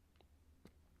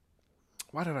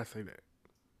why did I say that?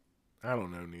 I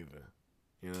don't know neither.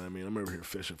 You know what I mean? I'm over here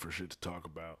fishing for shit to talk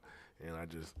about, and I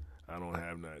don't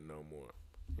have nothing no more.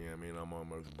 You know what I mean? I'm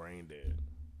almost brain dead.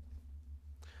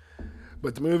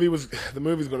 But the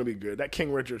movie's going to be good. That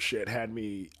King Richard shit had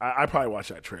me. I probably watched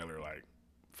that trailer like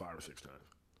 5 or 6 times.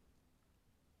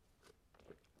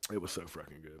 It was so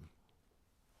fucking good.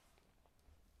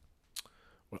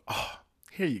 Well,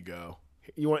 here you go.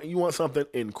 You want something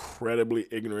incredibly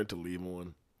ignorant to leave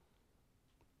on?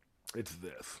 It's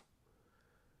this.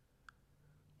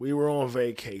 We were on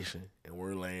vacation and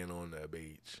we're laying on the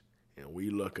beach and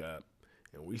we look up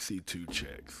and we see 2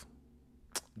 chicks.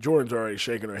 Jordan's already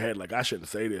shaking her head like I shouldn't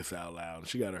say this out loud. And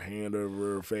she got her hand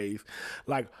over her face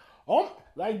like, oh,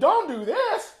 like, don't do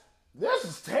this. This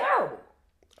is terrible.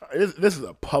 This is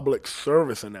a public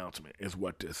service announcement is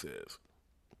what this is.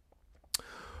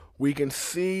 We can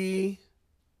see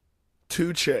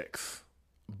 2 chicks,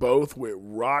 both with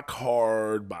rock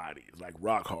hard bodies, like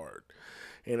rock hard.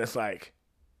 And it's like,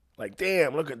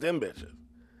 damn, look at them bitches.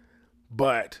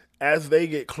 But as they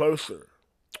get closer,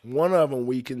 One of them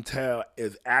we can tell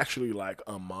is actually like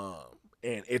a mom,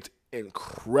 and it's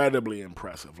incredibly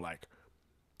impressive. Like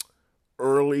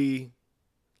early,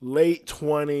 late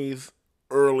 20s,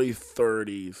 early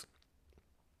 30s.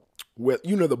 With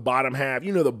the bottom half,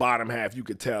 you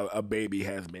could tell a baby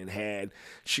has been had.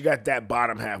 She got that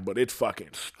bottom half, but it's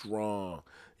fucking strong.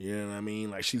 You know what I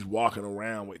mean? Like she's walking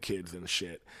around with kids and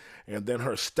shit. And then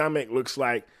her stomach looks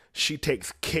like she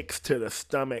takes kicks to the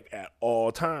stomach at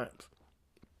all times.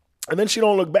 And then she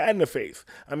don't look bad in the face.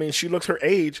 I mean, she looks her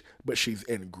age, but she's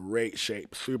in great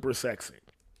shape, super sexy.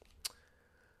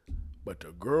 But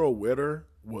the girl with her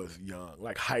was young,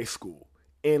 like high school,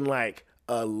 in like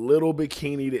a little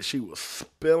bikini that she was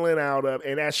spilling out of.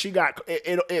 And as she got,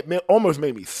 it almost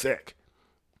made me sick.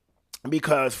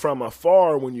 Because from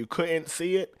afar, when you couldn't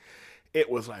see it, it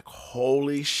was like,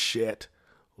 holy shit,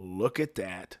 look at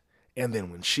that. And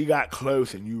then when she got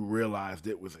close and you realized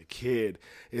it was a kid,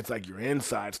 it's like your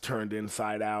insides turned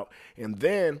inside out. And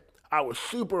then I was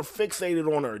super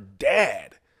fixated on her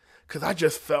dad because I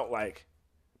just felt like,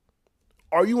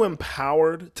 are you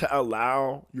empowered to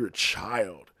allow your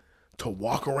child to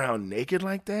walk around naked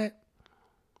like that?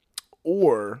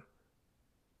 Or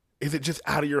is it just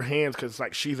out of your hands because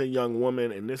like she's a young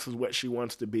woman and this is what she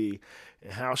wants to be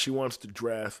and how she wants to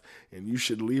dress and you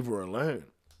should leave her alone?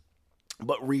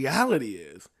 But reality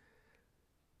is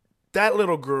that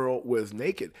little girl was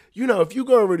naked. If you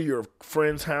go over to your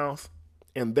friend's house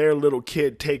and their little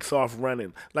kid takes off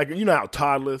running, like how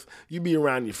toddlers, you be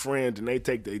around your friends and they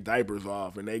take their diapers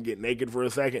off and they get naked for a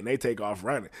second and they take off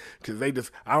running because they just,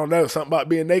 I don't know, something about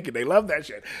being naked. They love that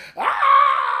shit.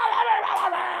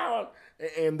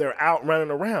 And they're out running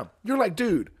around. You're like,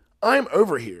 dude, I'm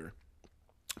over here.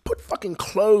 Put fucking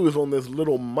clothes on this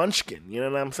little munchkin. You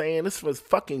know what I'm saying? This was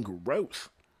fucking gross.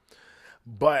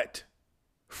 But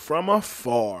from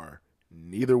afar,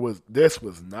 this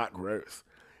was not gross.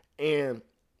 And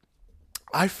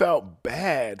I felt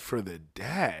bad for the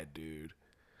dad, dude.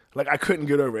 Like I couldn't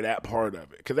get over that part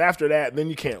of it. Because after that, then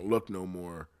you can't look no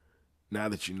more now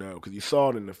that you know. Because you saw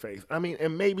it in the face. I mean,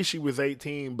 and maybe she was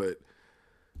 18, but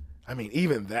I mean,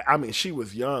 even that, she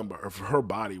was young, but her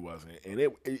body wasn't. And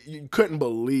you couldn't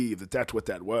believe that that's what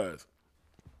that was.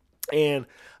 And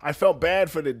I felt bad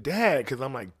for the dad because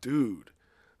I'm like, dude,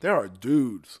 there are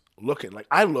dudes looking. Like,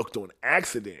 I looked on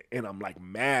accident and I'm like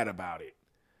mad about it.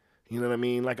 You know what I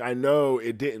mean? Like, I know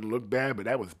it didn't look bad, but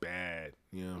that was bad.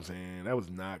 You know what I'm saying? That was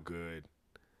not good.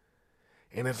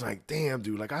 And it's like, damn,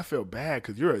 dude, like, I feel bad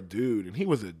because you're a dude. And he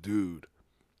was a dude.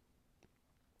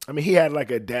 I mean, he had like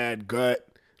a dad gut.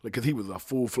 Because he was a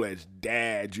full-fledged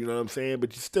dad, you know what I'm saying?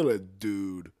 But you're still a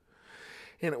dude.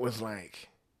 And it was like,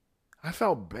 I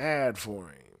felt bad for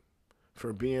him.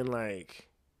 For being like,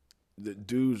 the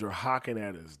dudes are hawking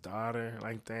at his daughter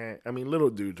like that. I mean, little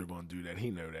dudes are going to do that.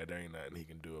 He know that. There ain't nothing he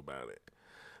can do about it.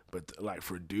 But like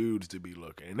for dudes to be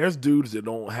looking. And there's dudes that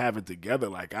don't have it together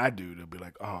like I do. They'll be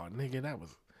like, oh, nigga, that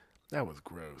was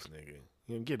gross, nigga.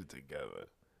 You know, get it together.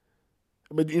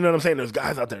 But you know what I'm saying? There's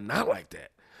guys out there not like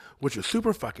that, which is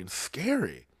super fucking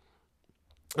scary.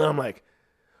 And I'm like,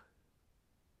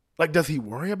 does he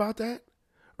worry about that?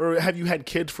 Or have you had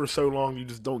kids for so long you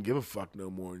just don't give a fuck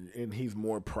no more and he's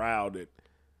more proud that,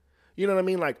 you know what I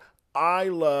mean? Like, I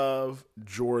love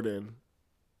Jordan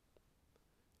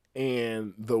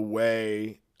and the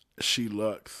way she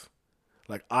looks.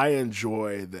 Like, I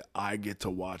enjoy that I get to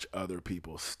watch other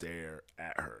people stare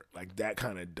at her. Like, that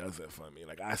kind of does it for me.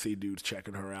 Like, I see dudes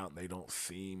checking her out and they don't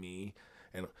see me.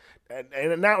 And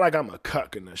not like I'm a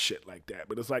cuck and shit like that,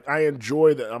 but it's like I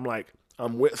enjoy that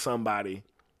I'm with somebody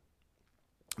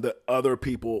that other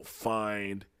people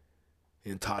find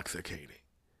intoxicating.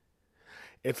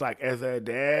 It's like, as a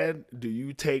dad, do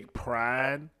you take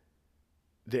pride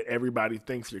that everybody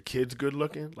thinks your kid's good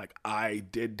looking? Like, I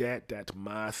did that. That's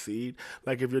my seed.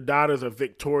 Like, if your daughter's a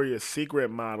Victoria's Secret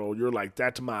model, you're like,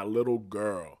 that's my little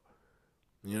girl.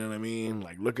 You know what I mean?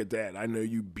 Like, look at that. I know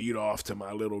you beat off to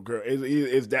my little girl.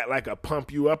 Is that like a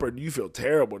pump you up, or do you feel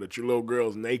terrible that your little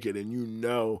girl's naked and you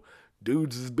know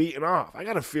dudes is beating off? I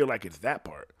got to feel like it's that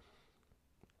part.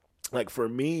 Like, for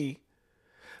me,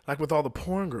 like with all the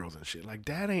porn girls and shit, like,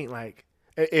 dad ain't like,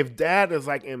 if dad is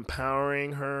like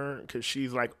empowering her because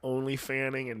she's like only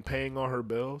fanning and paying all her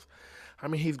bills, I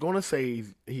mean, he's going to say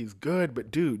he's good, but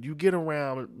dude, you get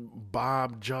around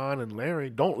Bob, John, and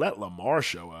Larry, don't let Lamar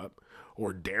show up.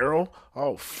 Or Daryl,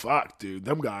 oh fuck, dude,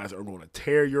 them guys are going to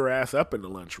tear your ass up in the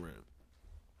lunchroom.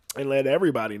 And let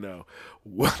everybody know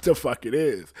what the fuck it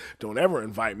is. Don't ever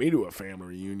invite me to a family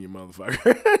reunion,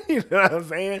 motherfucker. You know what I'm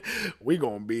saying? You're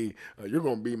going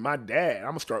to be my dad. I'm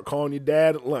going to start calling you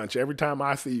dad at lunch every time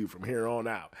I see you from here on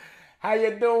out. How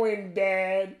you doing,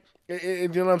 Dad? You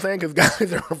know what I'm saying? Because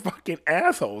guys are fucking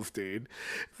assholes, dude.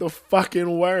 It's the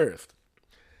fucking worst.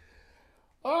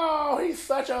 Oh, he's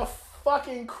such a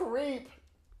fucking creep.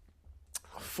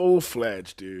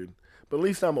 Full-fledged, dude. But at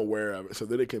least I'm aware of it so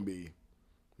that it can be,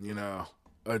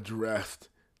 addressed,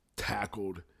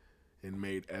 tackled, and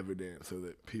made evident so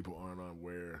that people aren't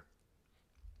unaware.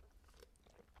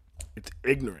 It's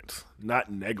ignorance,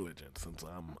 not negligence. Since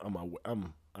I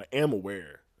am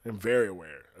aware. I'm very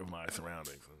aware of my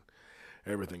surroundings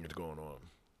and everything that's going on.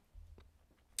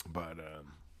 But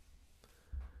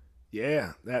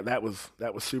yeah, that was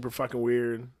super fucking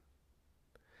weird.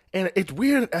 And it's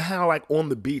weird how like on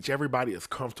the beach everybody is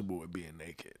comfortable with being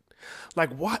naked.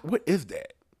 Like what is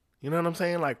that? You know what I'm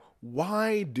saying? Like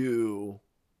why do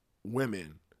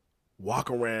women walk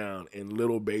around in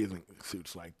little bathing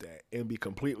suits like that and be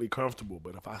completely comfortable,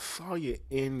 but if I saw you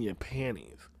in your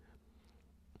panties,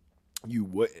 you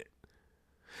wouldn't?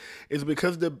 It's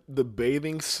because the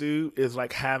bathing suit is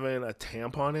like having a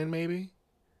tampon in, maybe?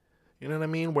 You know what I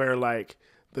mean? Where like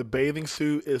the bathing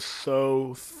suit is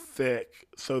so thick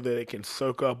so that it can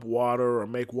soak up water or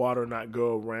make water not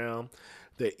go around,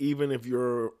 that even if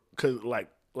you're, cause like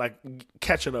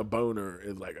catching a boner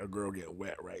is like a girl get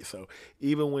wet, right? So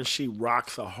even when she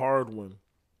rocks a hard one,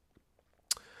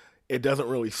 it doesn't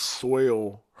really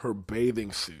soil her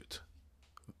bathing suit.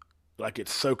 Like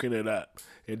it's soaking it up.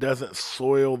 It doesn't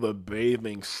soil the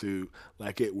bathing suit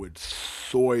like it would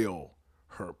soil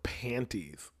her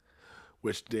panties,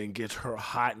 which then gets her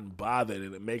hot and bothered,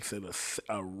 and it makes it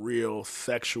a real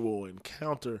sexual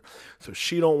encounter. So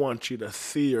she don't want you to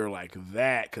see her like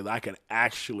that, because I can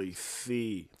actually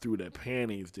see through the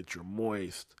panties that you're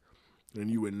moist, and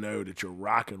you would know that you're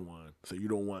rocking one. So you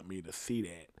don't want me to see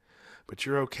that. But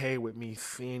you're okay with me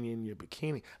seeing you in your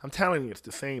bikini. I'm telling you, it's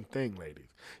the same thing, ladies.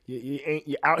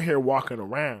 You're out here walking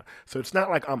around, so it's not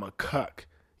like I'm a cuck.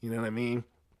 You know what I mean?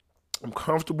 I'm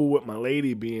comfortable with my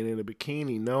lady being in a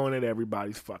bikini, knowing that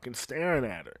everybody's fucking staring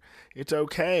at her. It's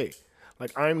okay.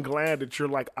 Like, I'm glad that you're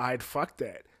like, I'd fuck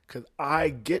that, because I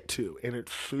get to, and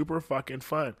it's super fucking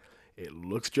fun. It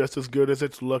looks just as good as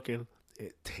it's looking.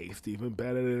 It tastes even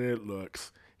better than it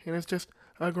looks. And it's just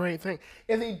a great thing.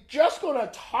 Is he just going to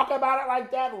talk about it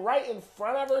like that right in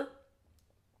front of her?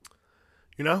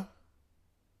 You know?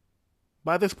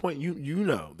 By this point, you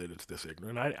know that it's this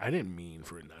ignorant. I didn't mean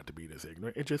for it not to be this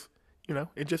ignorant. It just,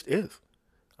 it just is.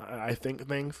 I think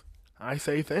things. I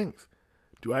say things.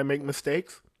 Do I make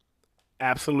mistakes?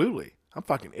 Absolutely. I'm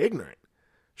fucking ignorant.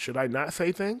 Should I not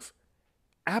say things?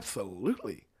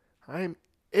 Absolutely. I'm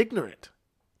ignorant.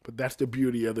 But that's the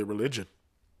beauty of the religion.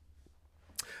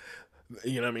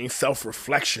 You know what I mean?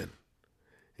 Self-reflection.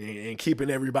 And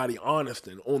keeping everybody honest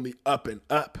and on the up and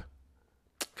up.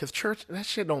 Because church, that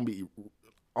shit don't be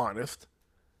honest.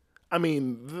 I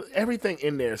mean, everything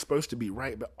in there is supposed to be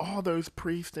right, but all those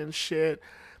priests and shit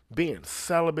being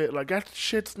celibate, like that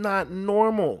shit's not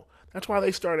normal. That's why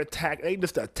they just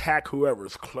attack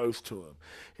whoever's close to them,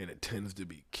 and it tends to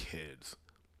be kids.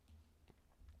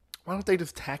 Why don't they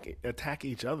just attack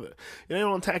each other? They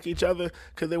don't attack each other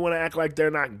because they want to act like they're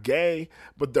not gay,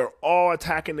 but they're all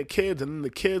attacking the kids, and then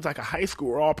the kids, like a high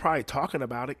school, are all probably talking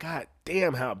about it. God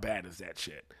damn, how bad is that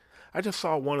shit? I just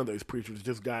saw one of those preachers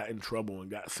just got in trouble and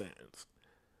got sentenced.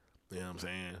 You know what I'm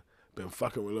saying? Been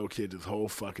fucking with little kids his whole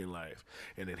fucking life.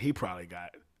 And then he probably got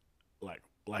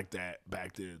like that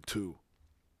back then too.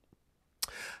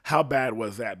 How bad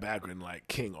was that back when like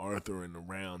King Arthur and the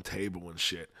Round Table and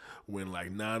shit, when like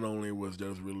not only was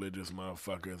those religious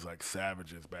motherfuckers like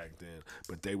savages back then,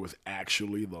 but they was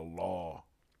actually the law.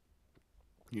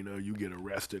 You get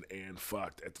arrested and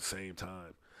fucked at the same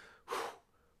time. Whew,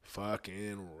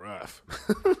 fucking rough.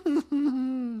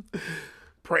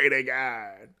 Pray to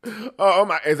God. Oh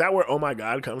my, is that where oh my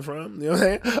God comes from? You know what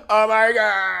I'm saying? Oh my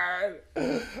God.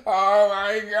 Oh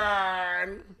my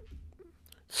God.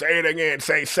 Say it again.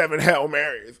 Say 7 Hail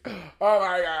Marys. Oh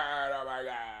my God. Oh my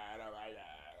God. Oh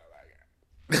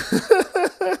my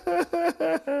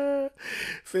God.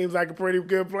 Seems like a pretty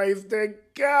good place to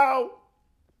go.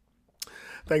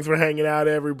 Thanks for hanging out,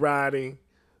 everybody.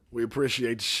 We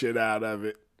appreciate the shit out of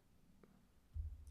it.